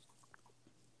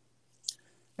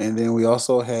 And then we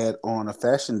also had on a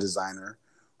fashion designer,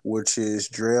 which is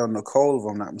Drell Nicole, if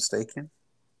I'm not mistaken.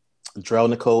 Drell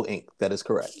Nicole Inc. That is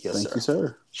correct. Yes, Thank you,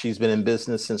 sir. She's been in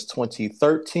business since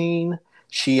 2013.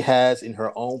 She has, in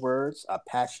her own words, a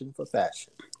passion for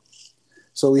fashion.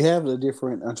 So we have the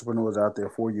different entrepreneurs out there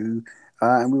for you.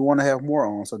 And we want to have more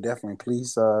on. So definitely,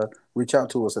 please reach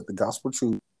out to us at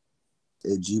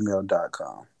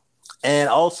thegospeltruth@gmail.com. And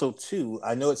also, too,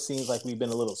 I know it seems like we've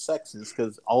been a little sexist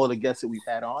because all of the guests that we've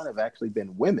had on have actually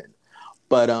been women.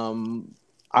 But our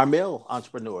male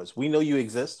entrepreneurs, we know you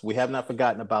exist. We have not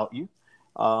forgotten about you.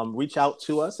 Reach out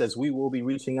to us as we will be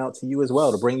reaching out to you as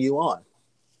well to bring you on.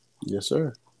 Yes,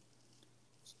 sir.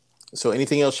 So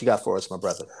anything else you got for us, my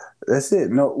brother? That's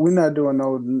it. No, we're not doing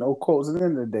no quotes at the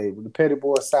end of the day. The Petty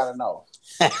Boy signing off.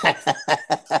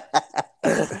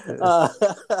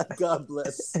 God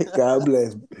bless. God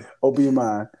bless. Open your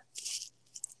mind.